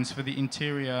designs for the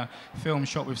interior film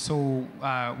shot with Saul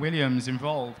Williams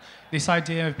involved. This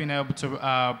idea of being able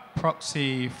to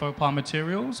proxy faux pas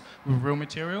materials with real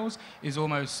materials is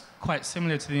almost quite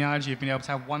similar to the analogy of being able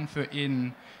to have 1 foot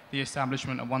in the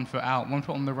establishment and 1 foot out, 1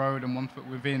 foot on the road and 1 foot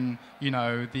within,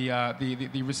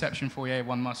 the reception foyer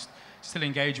one must still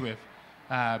engage with.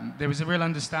 There was a real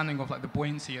understanding of like the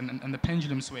buoyancy and the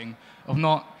pendulum swing of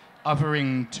not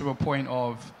othering to a point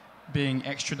of being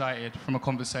extradited from a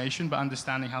conversation, but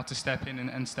understanding how to step in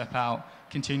and step out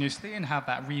continuously and have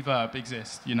that reverb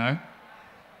exist, you know?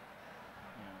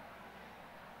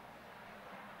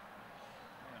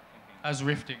 As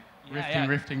rifting.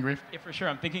 Rifting. Yeah, for sure.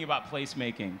 I'm thinking about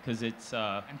placemaking because it's...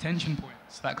 and tension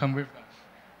points that come with that.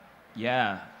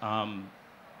 Yeah.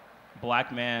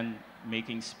 Black man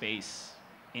making space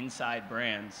inside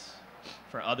brands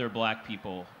for other black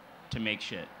people to make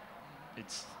shit.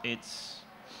 It's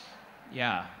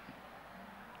yeah.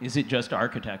 Is it just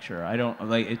architecture? I don't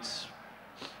like it's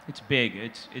big.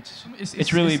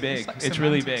 It's really big. It's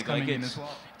really big. Like it's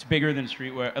bigger than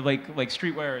streetwear. Like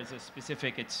streetwear is a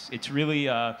specific. It's really.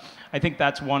 I think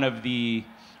that's one of the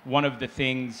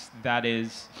things that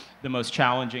is the most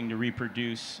challenging to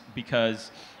reproduce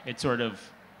because it's sort of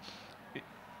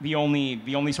the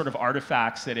only sort of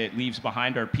artifacts that it leaves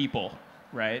behind are people,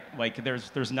 right? Like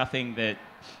there's nothing that,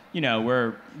 you know,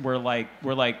 we're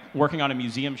like working on a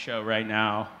museum show right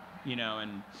now, you know,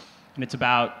 and it's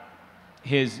about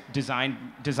his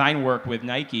design work with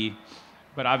Nike,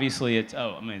 but obviously it's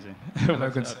amazing.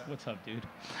 What's up, dude?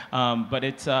 But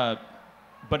it's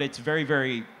very,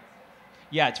 very,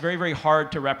 yeah, it's very, very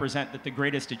hard to represent that the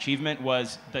greatest achievement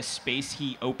was the space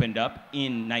he opened up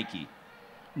in Nike,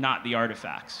 not the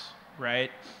artifacts, right?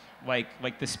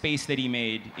 Like the space that he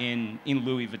made in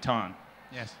Louis Vuitton.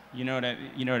 Yes. You know what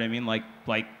I mean? Like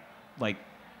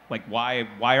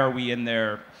why are we in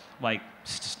there like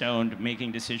stoned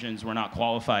making decisions we're not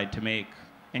qualified to make,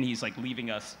 and he's like leaving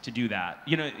us to do that.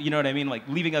 You know what I mean? Like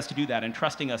leaving us to do that and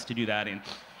trusting us to do that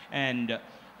and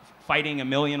fighting a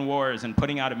million wars and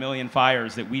putting out a million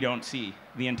fires that we don't see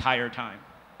the entire time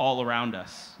all around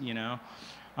us, you know?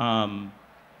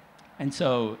 And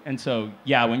so,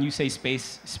 yeah, when you say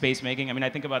space making, I mean, I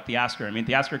think about Theaster. I mean,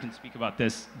 Theaster can speak about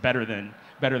this better than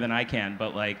I can,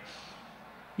 but like,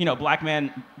 you know, black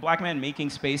man making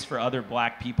space for other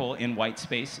black people in white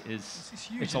space is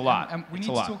huge. It's a lot. And we need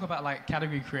to talk about like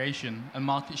category creation and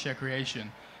market share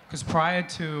creation, because prior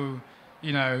to,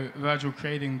 you know, Virgil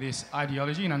creating this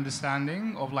ideology and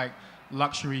understanding of like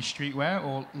luxury streetwear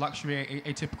or luxury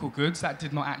atypical goods, that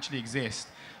did not actually exist.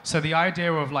 So the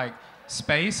idea of like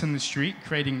space in the street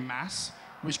creating mass,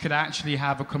 which could actually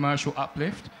have a commercial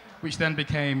uplift, which then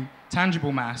became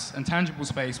tangible mass and tangible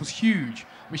space, was huge,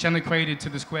 which then equated to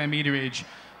the square meterage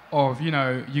of, you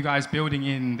know, you guys building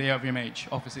in the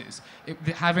LVMH offices.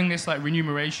 Having this like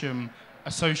remuneration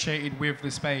associated with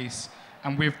the space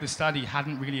and with the study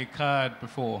hadn't really occurred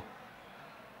before.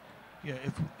 Yeah,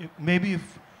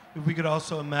 if we could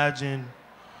also imagine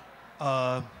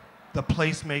the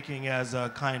placemaking as a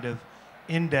kind of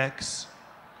index,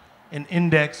 an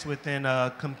index within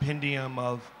a compendium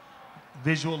of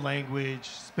visual language,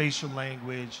 spatial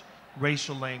language,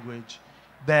 racial language,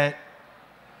 that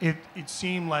it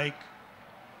seemed like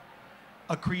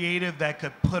a creative that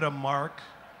could put a mark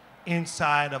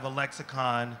inside of a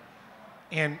lexicon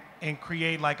and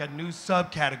create like a new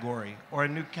subcategory or a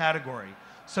new category,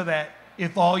 so that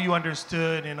if all you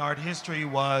understood in art history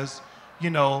was, you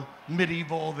know,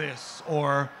 medieval this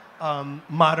or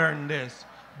modern this,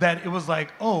 that it was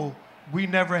like, oh, we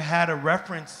never had a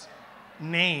reference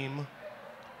name,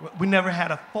 we never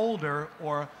had a folder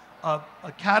or a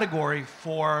category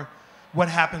for what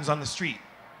happens on the street,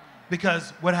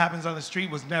 because what happens on the street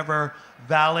was never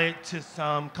valid to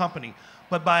some company.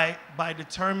 But by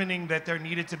determining that there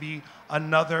needed to be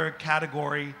another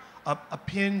category, a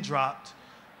pin dropped,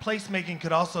 placemaking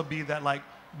could also be that, like,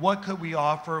 what could we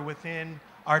offer within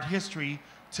art history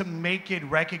to make it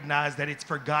recognize that it's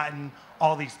forgotten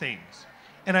all these things.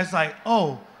 And it's like,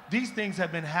 oh, these things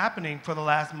have been happening for the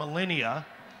last millennia.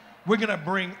 We're gonna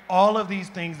bring all of these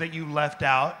things that you left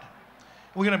out,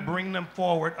 we're gonna bring them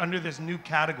forward under this new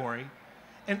category.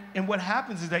 And what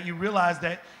happens is that you realize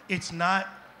that it's not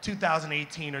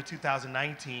 2018 or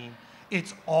 2019,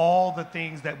 it's all the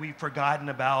things that we've forgotten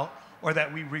about or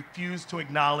that we refuse to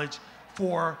acknowledge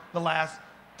for the last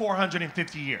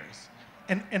 450 years.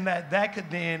 And that could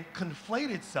then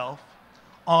conflate itself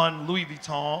on Louis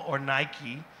Vuitton or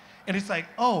Nike. And it's like,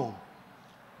 oh,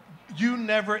 you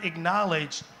never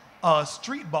acknowledged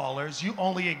street ballers, you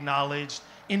only acknowledged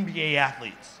NBA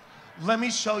athletes. Let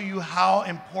me show you how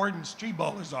important street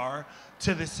ballers are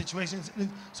to this situation.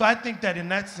 So I think that in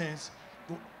that sense,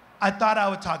 I thought I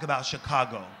would talk about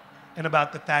Chicago and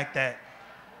about the fact that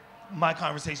my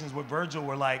conversations with Virgil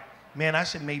were like, man, I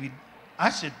should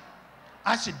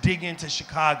dig into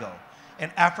Chicago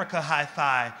and Africa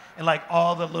Hi-Fi and like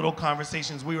all the little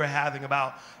conversations we were having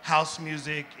about house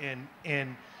music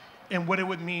and what it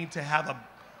would mean to have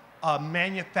a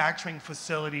manufacturing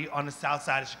facility on the south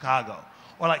side of Chicago,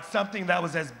 or like something that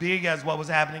was as big as what was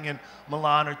happening in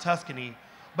Milan or Tuscany.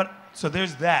 But so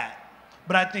there's that.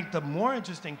 But I think the more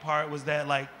interesting part was that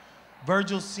like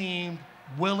Virgil seemed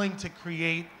willing to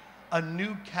create a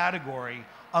new category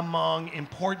among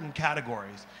important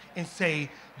categories and say,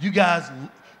 you guys,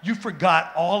 you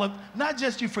forgot all of, not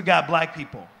just you forgot black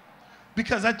people,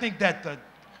 because I think that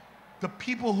the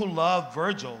people who love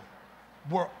Virgil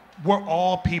were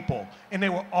all people, and they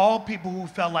were all people who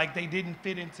felt like they didn't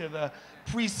fit into the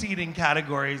preceding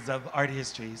categories of art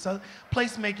history. So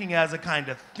placemaking as a kind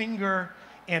of finger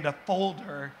and a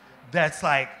folder that's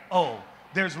like, oh,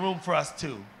 there's room for us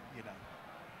too, you know.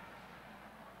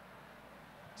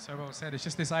 So well said. It's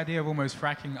just this idea of almost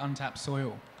fracking untapped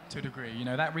soil to a degree. You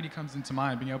know, that really comes into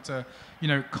mind, being able to, you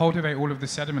know, cultivate all of the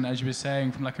sediment, as you were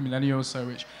saying, from like a millennia or so,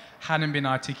 which hadn't been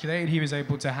articulated. He was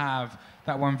able to have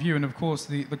that one view. And of course,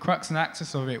 the crux and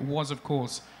axis of it was, of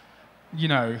course, you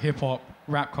know, hip hop,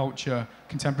 rap culture,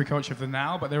 contemporary culture of the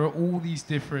now, but there are all these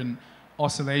different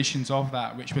oscillations of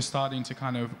that which were starting to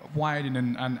kind of widen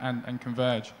and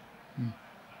converge. Mm.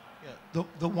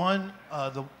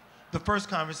 Yeah, the first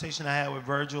conversation I had with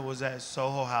Virgil was at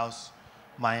Soho House,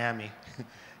 Miami.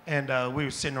 And we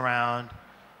were sitting around,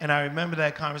 and I remember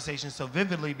that conversation so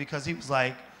vividly because he was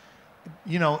like,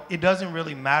 you know, it doesn't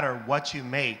really matter what you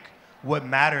make. What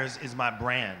matters is my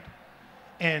brand.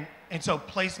 And so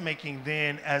placemaking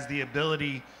then as the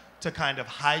ability to kind of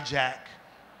hijack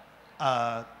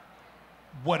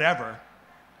whatever,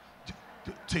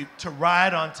 to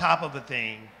ride on top of a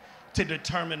thing, to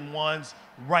determine one's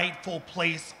rightful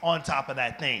place on top of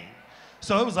that thing.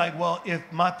 So it was like, well, if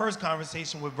my first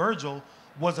conversation with Virgil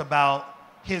was about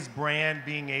his brand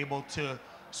being able to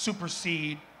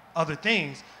supersede other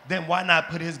things, then why not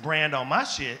put his brand on my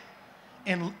shit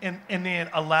and then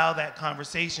allow that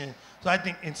conversation? So I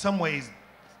think in some ways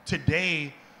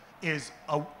today is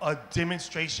a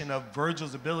demonstration of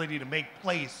Virgil's ability to make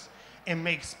place and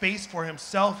make space for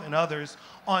himself and others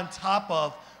on top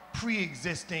of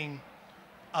pre-existing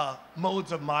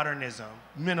modes of modernism,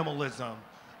 minimalism,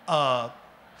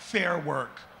 fair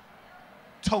work,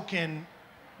 token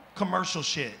commercial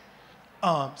shit,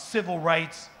 civil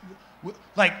rights.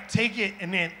 Like take it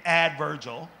and then add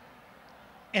Virgil,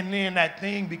 and then that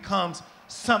thing becomes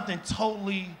something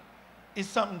totally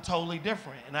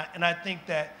different. And I think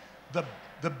that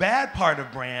the bad part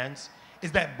of brands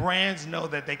is that brands know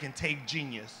that they can take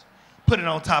genius, put it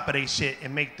on top of their shit,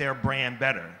 and make their brand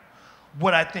better.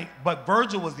 But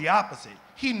Virgil was the opposite.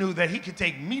 He knew that he could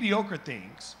take mediocre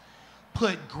things,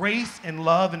 put grace and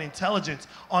love and intelligence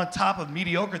on top of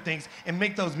mediocre things, and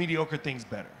make those mediocre things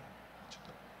better.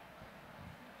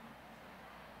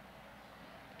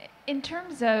 In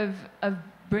terms of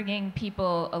bringing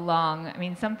people along, I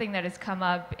mean, something that has come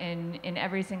up in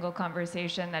every single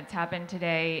conversation that's happened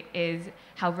today is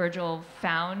how Virgil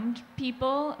found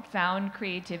people, found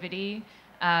creativity,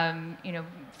 you know,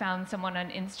 found someone on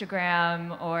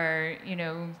Instagram or, you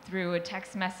know, through a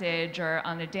text message or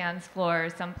on a dance floor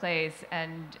someplace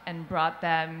and brought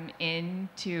them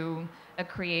into a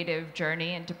creative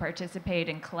journey and to participate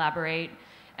and collaborate.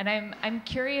 And I'm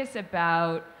curious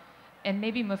about, and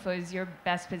maybe Mahfuz, you're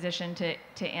best positioned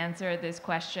to answer this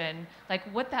question, like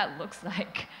what that looks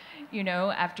like, you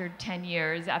know, after 10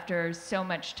 years, after so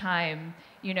much time,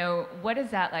 you know, what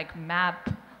does that like map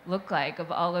look like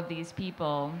of all of these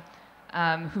people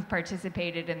who've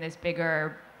participated in this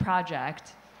bigger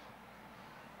project?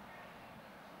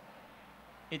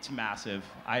 It's massive.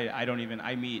 I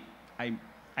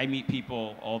meet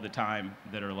people all the time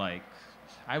that are like,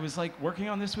 I was like working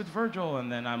on this with Virgil,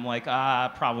 and then I'm like,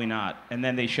 probably not. And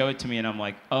then they show it to me, and I'm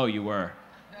like, oh, you were.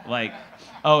 Like,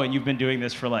 oh, and you've been doing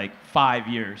this for like 5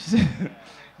 years.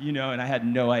 You know, and I had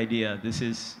no idea. This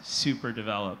is super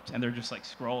developed. And they're just like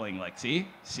scrolling, like, see?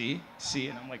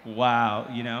 And I'm like, wow,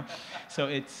 you know? So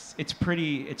it's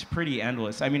pretty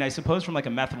endless. I mean, I suppose from like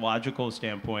a methodological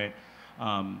standpoint,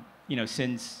 you know,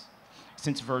 since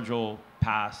Virgil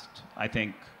passed, I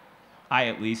think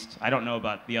I don't know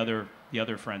about the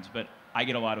other friends, but I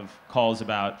get a lot of calls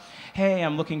about, hey,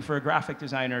 I'm looking for a graphic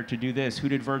designer to do this. Who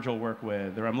did Virgil work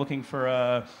with? Or I'm looking for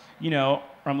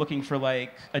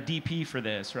like a DP for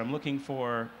this. Or I'm looking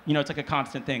for, you know, it's like a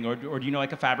constant thing. Or do you know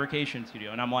like a fabrication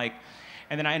studio? And I'm like,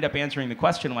 and then I end up answering the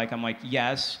question like, I'm like,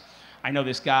 yes, I know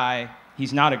this guy.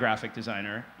 He's not a graphic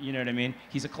designer. You know what I mean?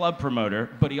 He's a club promoter,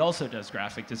 but he also does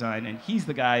graphic design. And he's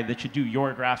the guy that should do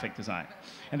your graphic design.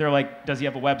 And they're like, does he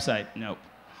have a website? Nope.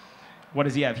 What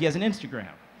does he have? He has an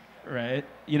Instagram. Right?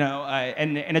 You know,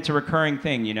 and it's a recurring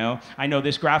thing, you know. I know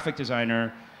this graphic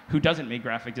designer who doesn't make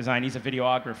graphic design. He's a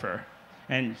videographer.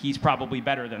 And he's probably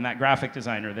better than that graphic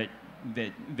designer that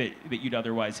that you'd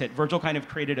otherwise hit. Virgil kind of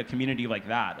created a community like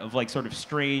that, of like sort of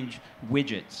strange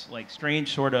widgets, like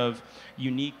strange sort of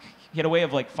unique. He had a way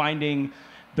of like finding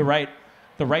the right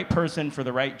person for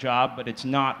the right job, but it's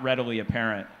not readily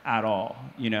apparent at all.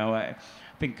 You know, I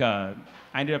think I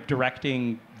ended up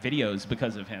directing videos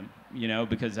because of him. You know,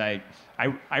 because I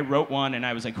wrote one and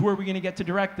I was like, who are we going to get to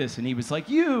direct this? And he was like,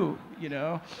 you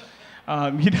know.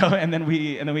 And then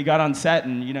we got on set,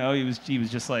 and you know, he was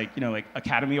just like, you know, like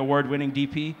Academy Award-winning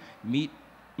DP, meet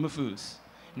Mahfuz,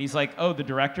 and he's like, oh, the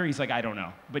director. He's like, I don't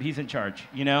know, but he's in charge,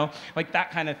 you know, like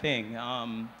that kind of thing.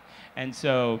 And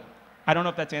so, I don't know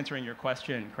if that's answering your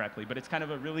question correctly, but it's kind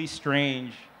of a really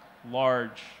strange,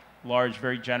 large,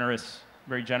 very generous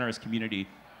community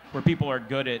where people are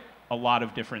good at a lot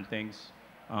of different things.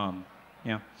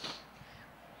 Yeah.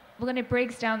 Well, and it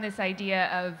breaks down this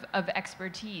idea of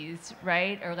expertise,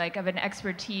 right? Or like of an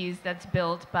expertise that's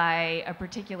built by a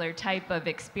particular type of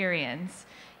experience,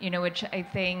 you know, which I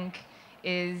think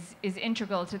is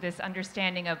integral to this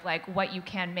understanding of like what you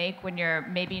can make when you're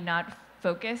maybe not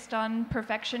focused on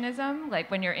perfectionism,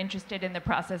 like when you're interested in the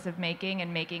process of making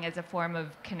and making as a form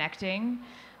of connecting,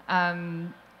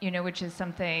 you know, which is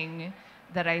something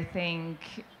that I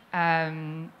think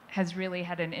has really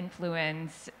had an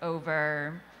influence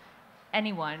over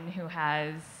anyone who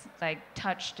has like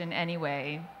touched in any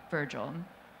way Virgil.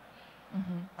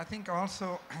 Mm-hmm. I think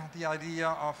also the idea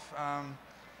of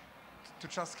to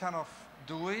just kind of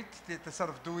do it, the sort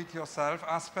of do-it-yourself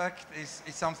aspect is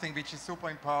something which is super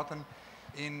important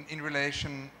in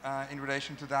relation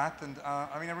to that. And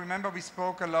I mean, I remember we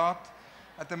spoke a lot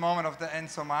at the moment of the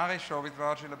Enzo Mare show with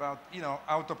Virgil about, you know,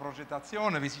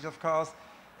 autoprogettazione, which is of course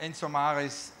Enzo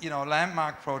Mare's, you know,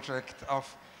 landmark project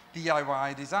of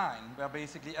DIY design, where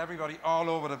basically everybody all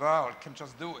over the world can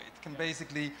just do it, can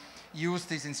basically use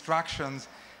these instructions.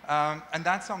 And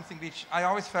that's something which I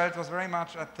always felt was very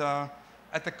much at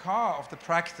the core of the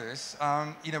practice,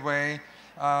 in a way,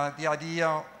 the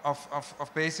idea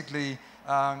of basically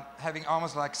having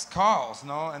almost like scars,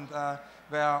 no? And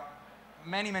where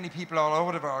many people all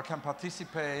over the world can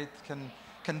participate,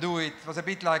 can do it. It was a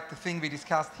bit like the thing we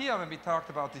discussed here when we talked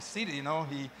about this city, you know,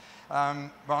 he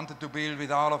wanted to build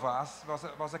with all of us.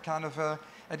 It was a kind of a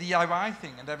DIY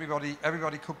thing, and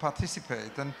everybody could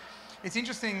participate. And it's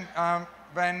interesting,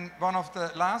 when one of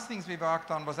the last things we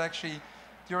worked on was actually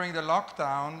during the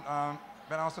lockdown,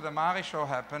 when also the Mare show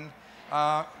happened,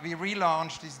 we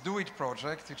relaunched this Do It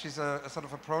project, which is a sort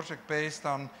of a project based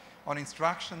on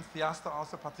instructions. Fiasta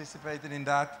also participated in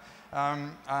that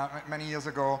many years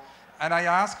ago. And I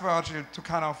asked Virgil to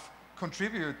kind of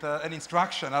contribute an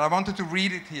instruction, and I wanted to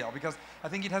read it here because I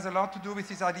think it has a lot to do with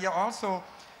this idea also,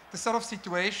 the sort of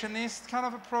situationist kind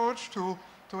of approach to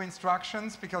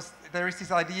instructions, because there is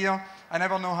this idea, I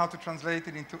never know how to translate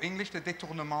it into English, the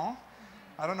détournement.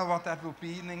 I don't know what that would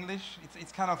be in English.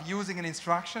 It's kind of using an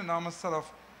instruction and almost sort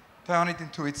of turn it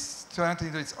into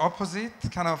its opposite,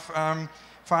 kind of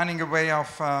finding a way of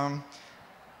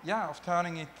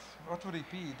turning it. What would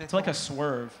it be? It's like a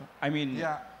swerve. I mean,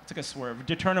 yeah. It's like a swerve.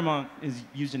 Détournement is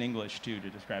used in English too to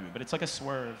describe it, but it's like a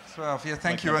swerve. Swerve, yeah,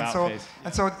 thank like you.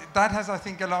 And so that has, I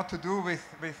think, a lot to do with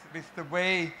the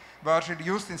way Virgil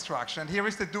used instruction. Here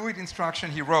is the Do It instruction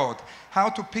he wrote: how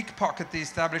to pickpocket the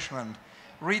establishment,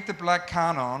 read the Black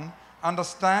Canon,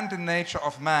 understand the nature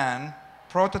of man,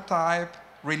 prototype,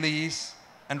 release,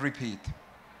 and repeat.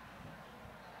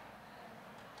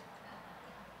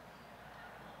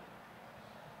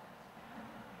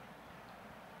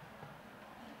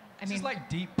 This is like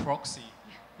deep proxy,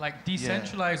 like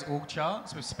decentralized org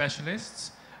charts with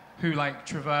specialists who like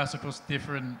traverse across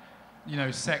different, you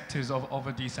know, sectors of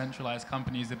a decentralized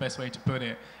company is the best way to put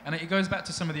it. And it goes back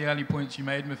to some of the early points you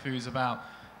made, Mahfuz, about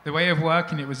the way of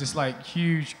working. It was this like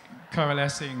huge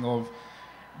coalescing of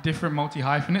different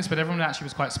multi-hyphenates, but everyone actually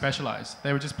was quite specialized.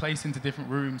 They were just placed into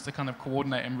different rooms to kind of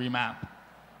coordinate and remap.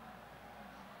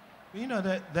 You know,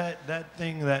 that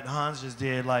thing that Hans just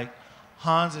did, like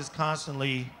Hans is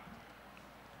constantly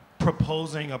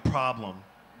proposing a problem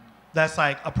that's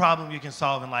like a problem you can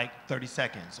solve in like 30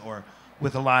 seconds or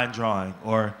with a line drawing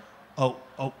or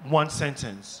one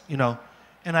sentence, you know.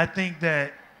 And I think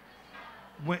that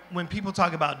when people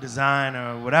talk about design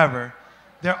or whatever,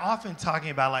 they're often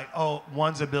talking about like, oh,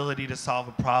 one's ability to solve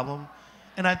a problem.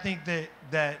 And I think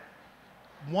that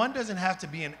one doesn't have to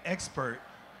be an expert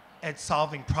at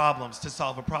solving problems to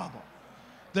solve a problem.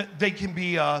 That they can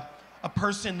be a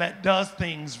person that does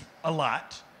things a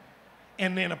lot,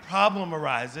 and then a problem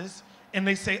arises, and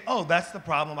they say, oh, that's the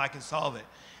problem, I can solve it.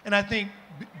 And I think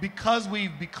because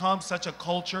we've become such a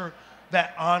culture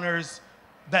that honors,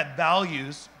 that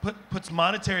values, puts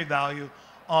monetary value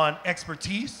on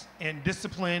expertise and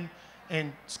discipline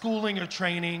and schooling or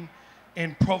training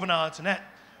and provenance and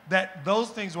that those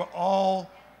things were all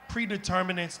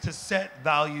predeterminants to set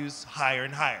values higher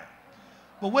and higher.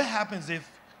 But what happens if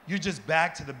you're just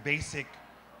back to the basic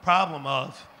problem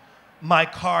of my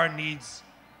car needs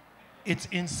its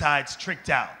insides tricked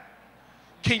out?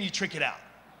 Can you trick it out?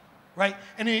 Right?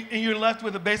 And you're left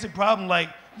with a basic problem like,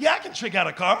 yeah, I can trick out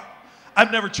a car.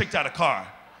 I've never tricked out a car,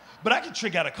 but I can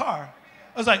trick out a car.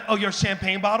 I was like, oh, your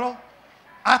champagne bottle?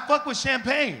 I fuck with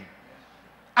champagne.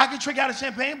 I can trick out a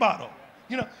champagne bottle.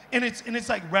 You know, and it's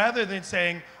like, rather than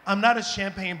saying, I'm not a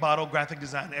champagne bottle graphic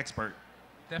design expert.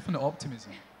 Definite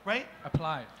optimism. Right?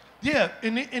 Applied. Yeah,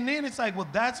 and then it's like, well,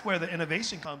 that's where the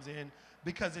innovation comes in,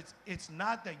 because it's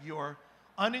not that you're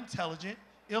unintelligent,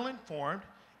 ill-informed,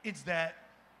 it's that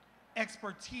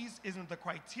expertise isn't the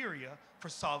criteria for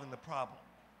solving the problem.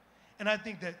 And I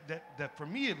think that for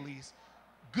me at least,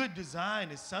 good design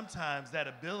is sometimes that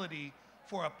ability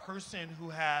for a person who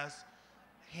has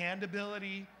hand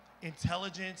ability,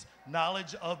 intelligence,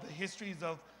 knowledge of the histories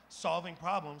of solving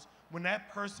problems. When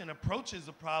that person approaches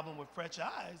a problem with fresh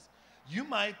eyes, you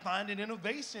might find an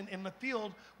innovation in the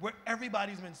field where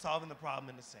everybody's been solving the problem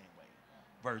in the same way.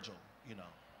 Virgil, you know.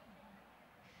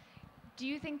 Do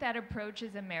you think that approach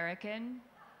is American?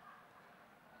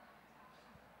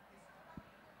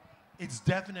 It's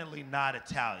definitely not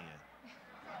Italian,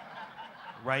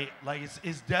 right? Like,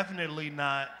 it's definitely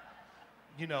not,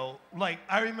 you know, like,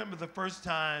 I remember the first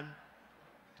time,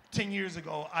 10 years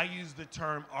ago, I used the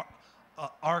term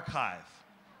archive.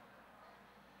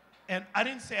 And I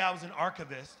didn't say I was an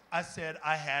archivist, I said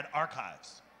I had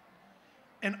archives.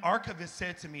 An archivist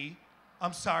said to me,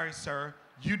 I'm sorry, sir,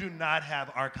 you do not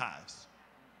have archives.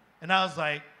 And I was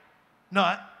like,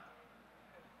 no,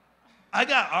 I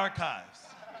got archives.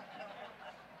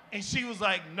 And she was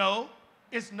like, no,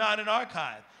 it's not an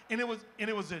archive. And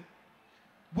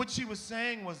what she was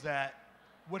saying was that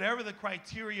whatever the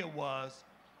criteria was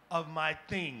of my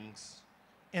things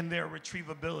and their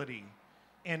retrievability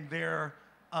and their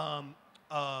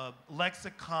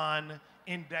lexicon,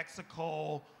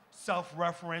 indexical,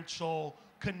 self-referential,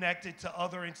 connected to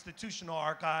other institutional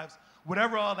archives,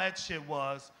 whatever all that shit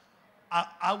was,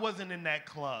 I wasn't in that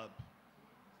club.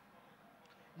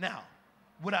 Now,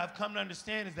 what I've come to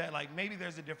understand is that, like, maybe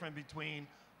there's a difference between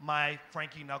my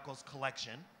Frankie Knuckles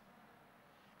collection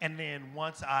and then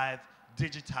once I've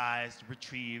digitized,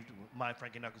 retrieved my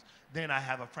Frankie Knuckles, then I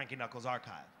have a Frankie Knuckles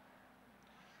archive.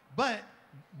 But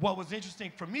what was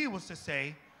interesting for me was to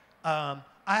say, I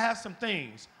have some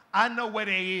things. I know where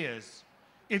they is.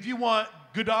 If you want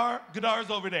Godard,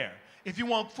 Godard's over there. If you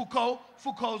want Foucault,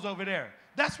 Foucault's over there.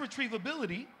 That's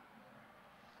retrievability.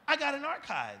 I got an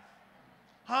archive.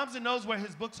 Hamza knows where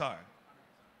his books are.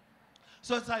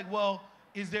 So it's like, well,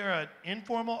 is there an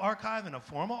informal archive and a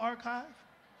formal archive?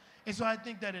 And so I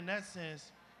think that in that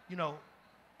sense, you know,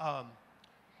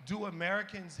 do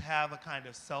Americans have a kind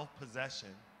of self-possession?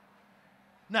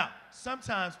 Now,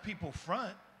 sometimes people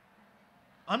front.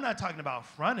 I'm not talking about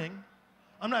fronting.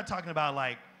 I'm not talking about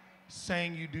like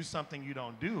saying you do something you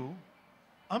don't do.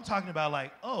 I'm talking about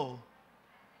like, oh,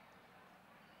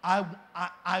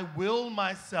 I will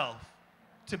myself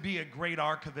to be a great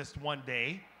archivist one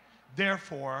day.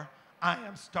 Therefore, I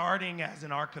am starting as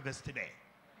an archivist today.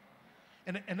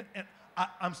 And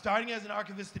I'm starting as an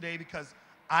archivist today because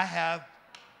I have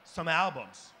some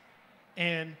albums,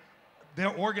 and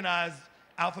they're organized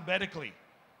alphabetically.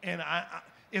 And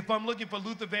if I'm looking for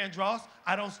Luther Vandross,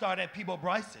 I don't start at Peabo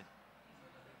Bryson.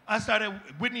 I start at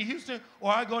Whitney Houston,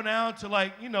 or I go down to,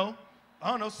 like, you know, I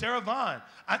don't know, Sarah Vaughan.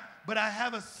 But I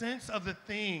have a sense of the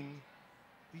thing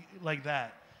like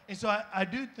that. And so I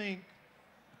do think,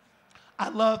 I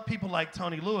love people like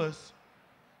Tony Lewis,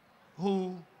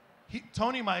 who,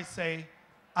 Tony might say,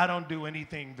 I don't do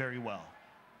anything very well.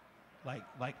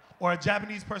 Or a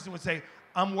Japanese person would say,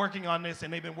 I'm working on this,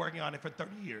 and they've been working on it for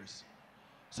 30 years.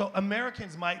 So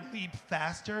Americans might leap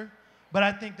faster, but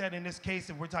I think that in this case,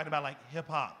 if we're talking about like hip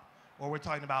hop, or we're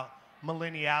talking about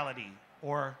millenniality,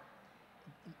 or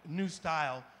new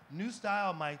style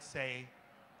might say,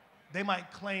 they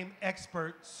might claim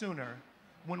expert sooner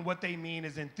when what they mean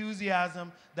is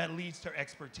enthusiasm that leads to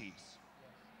expertise.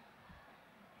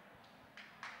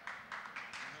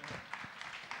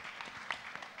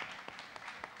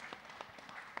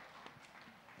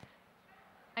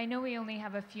 I know we only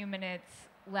have a few minutes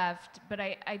left, but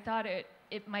I thought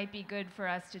it might be good for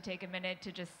us to take a minute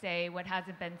to just say what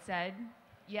hasn't been said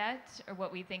yet, or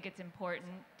what we think it's important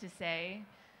to say.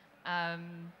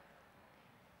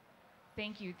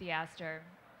 Thank you, Theaster.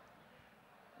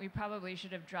 We probably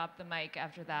should have dropped the mic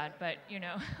after that, but you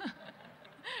know.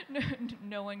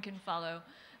 no one can follow.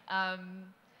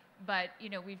 But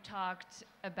we've talked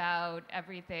about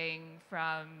everything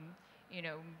from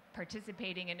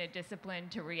participating in a discipline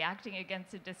to reacting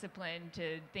against a discipline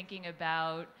to thinking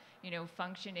about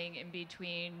functioning in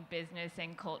between business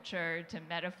and culture to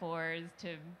metaphors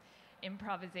to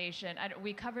improvisation.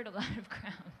 We covered a lot of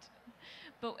ground.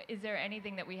 But is there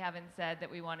anything that we haven't said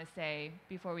that we want to say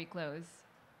before we close?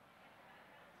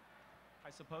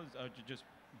 I suppose just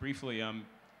briefly,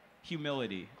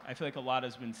 humility. I feel like a lot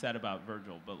has been said about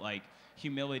Virgil, but like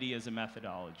humility as a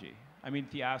methodology. I mean,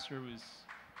 Theaster was,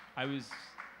 I was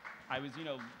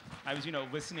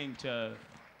listening to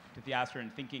Theaster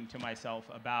and thinking to myself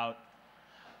about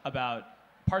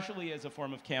partially as a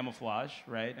form of camouflage,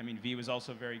 right? I mean, V was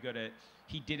also very good at,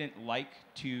 he didn't like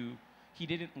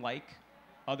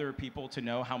other people to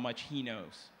know how much he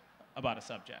knows about a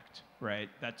subject, right?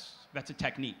 That's a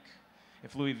technique.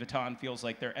 If Louis Vuitton feels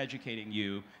like they're educating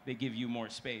you, they give you more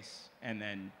space, and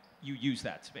then you use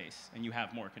that space, and you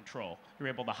have more control. You're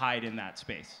able to hide in that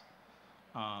space.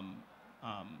 And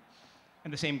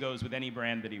the same goes with any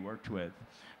brand that he worked with.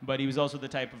 But he was also the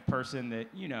type of person that,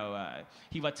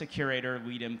 he lets a curator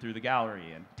lead him through the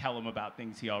gallery and tell him about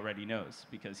things he already knows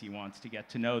because he wants to get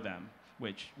to know them,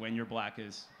 which, when you're black,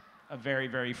 is a very,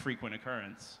 very frequent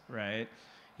occurrence, right?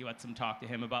 He lets them talk to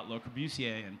him about Le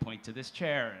Corbusier and point to this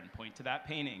chair and point to that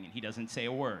painting, and he doesn't say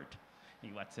a word.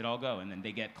 He lets it all go, and then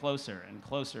they get closer and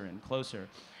closer and closer.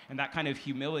 And that kind of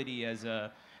humility as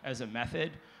a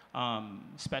method,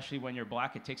 especially when you're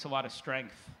black, it takes a lot of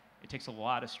strength. It takes a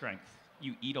lot of strength.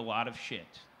 You eat a lot of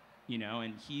shit,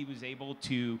 and he was able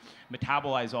to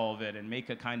metabolize all of it and make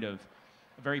a kind of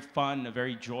a very fun, a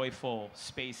very joyful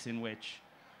space in which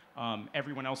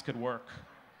everyone else could work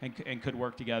and could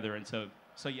work together. And so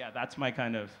yeah, that's my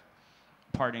kind of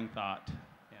parting thought.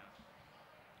 Yeah.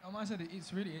 I said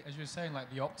it's really, as you were saying,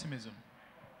 like the optimism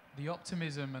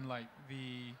and like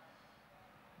the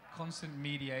constant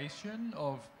mediation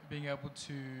of being able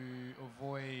to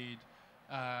avoid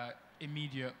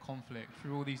immediate conflict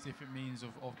through all these different means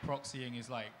of proxying is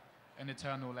like an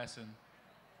eternal lesson.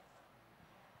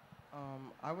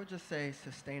 I would just say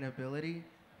sustainability,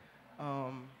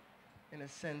 in a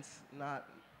sense, not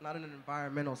in an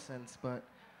environmental sense, but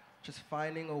just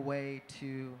finding a way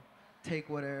to take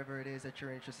whatever it is that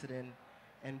you're interested in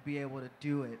and be able to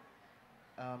do it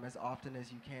as often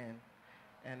as you can.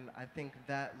 And I think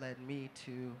that led me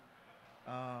to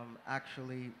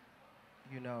actually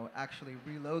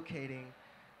relocating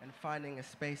and finding a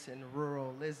space in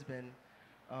rural Lisbon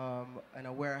in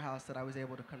a warehouse that I was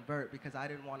able to convert because I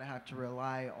didn't want to have to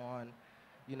rely on,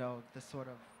 the sort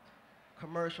of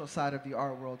commercial side of the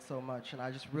art world so much, and I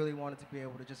just really wanted to be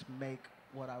able to just make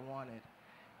what I wanted.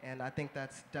 And I think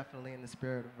that's definitely in the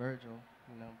spirit of Virgil,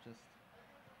 just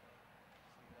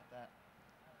leave it at that.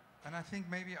 And I think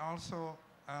maybe also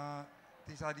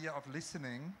this idea of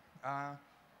listening.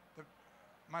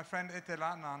 My friend Ete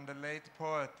Latnan, the late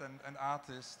poet and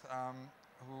artist,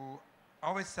 who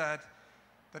always said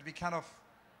that we kind of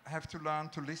have to learn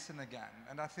to listen again.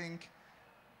 And I think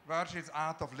Virgil's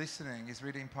art of listening is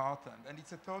really important. And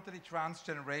it's a totally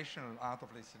transgenerational art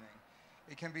of listening.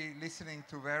 It can be listening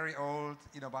to very old,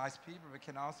 wise people. We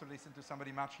can also listen to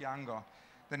somebody much younger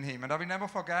than him. And I will never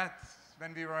forget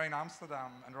when we were in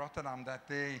Amsterdam and Rotterdam that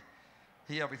day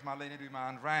here with Marlene Dumas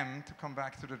and Rem, to come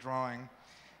back to the drawing.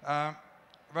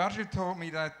 Virgil told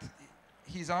me that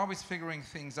he's always figuring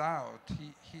things out.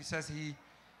 He says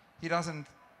he doesn't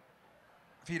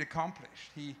feel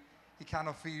accomplished. He kind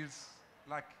of feels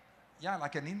like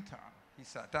an intern, he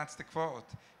said. That's the quote,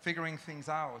 figuring things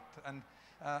out. And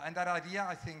that idea,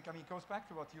 I think, it goes back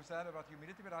to what you said about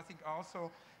humility, but I think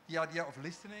also the idea of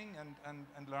listening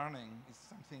and learning is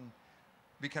something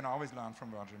we can always learn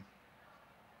from Virgil.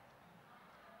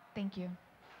 Thank you.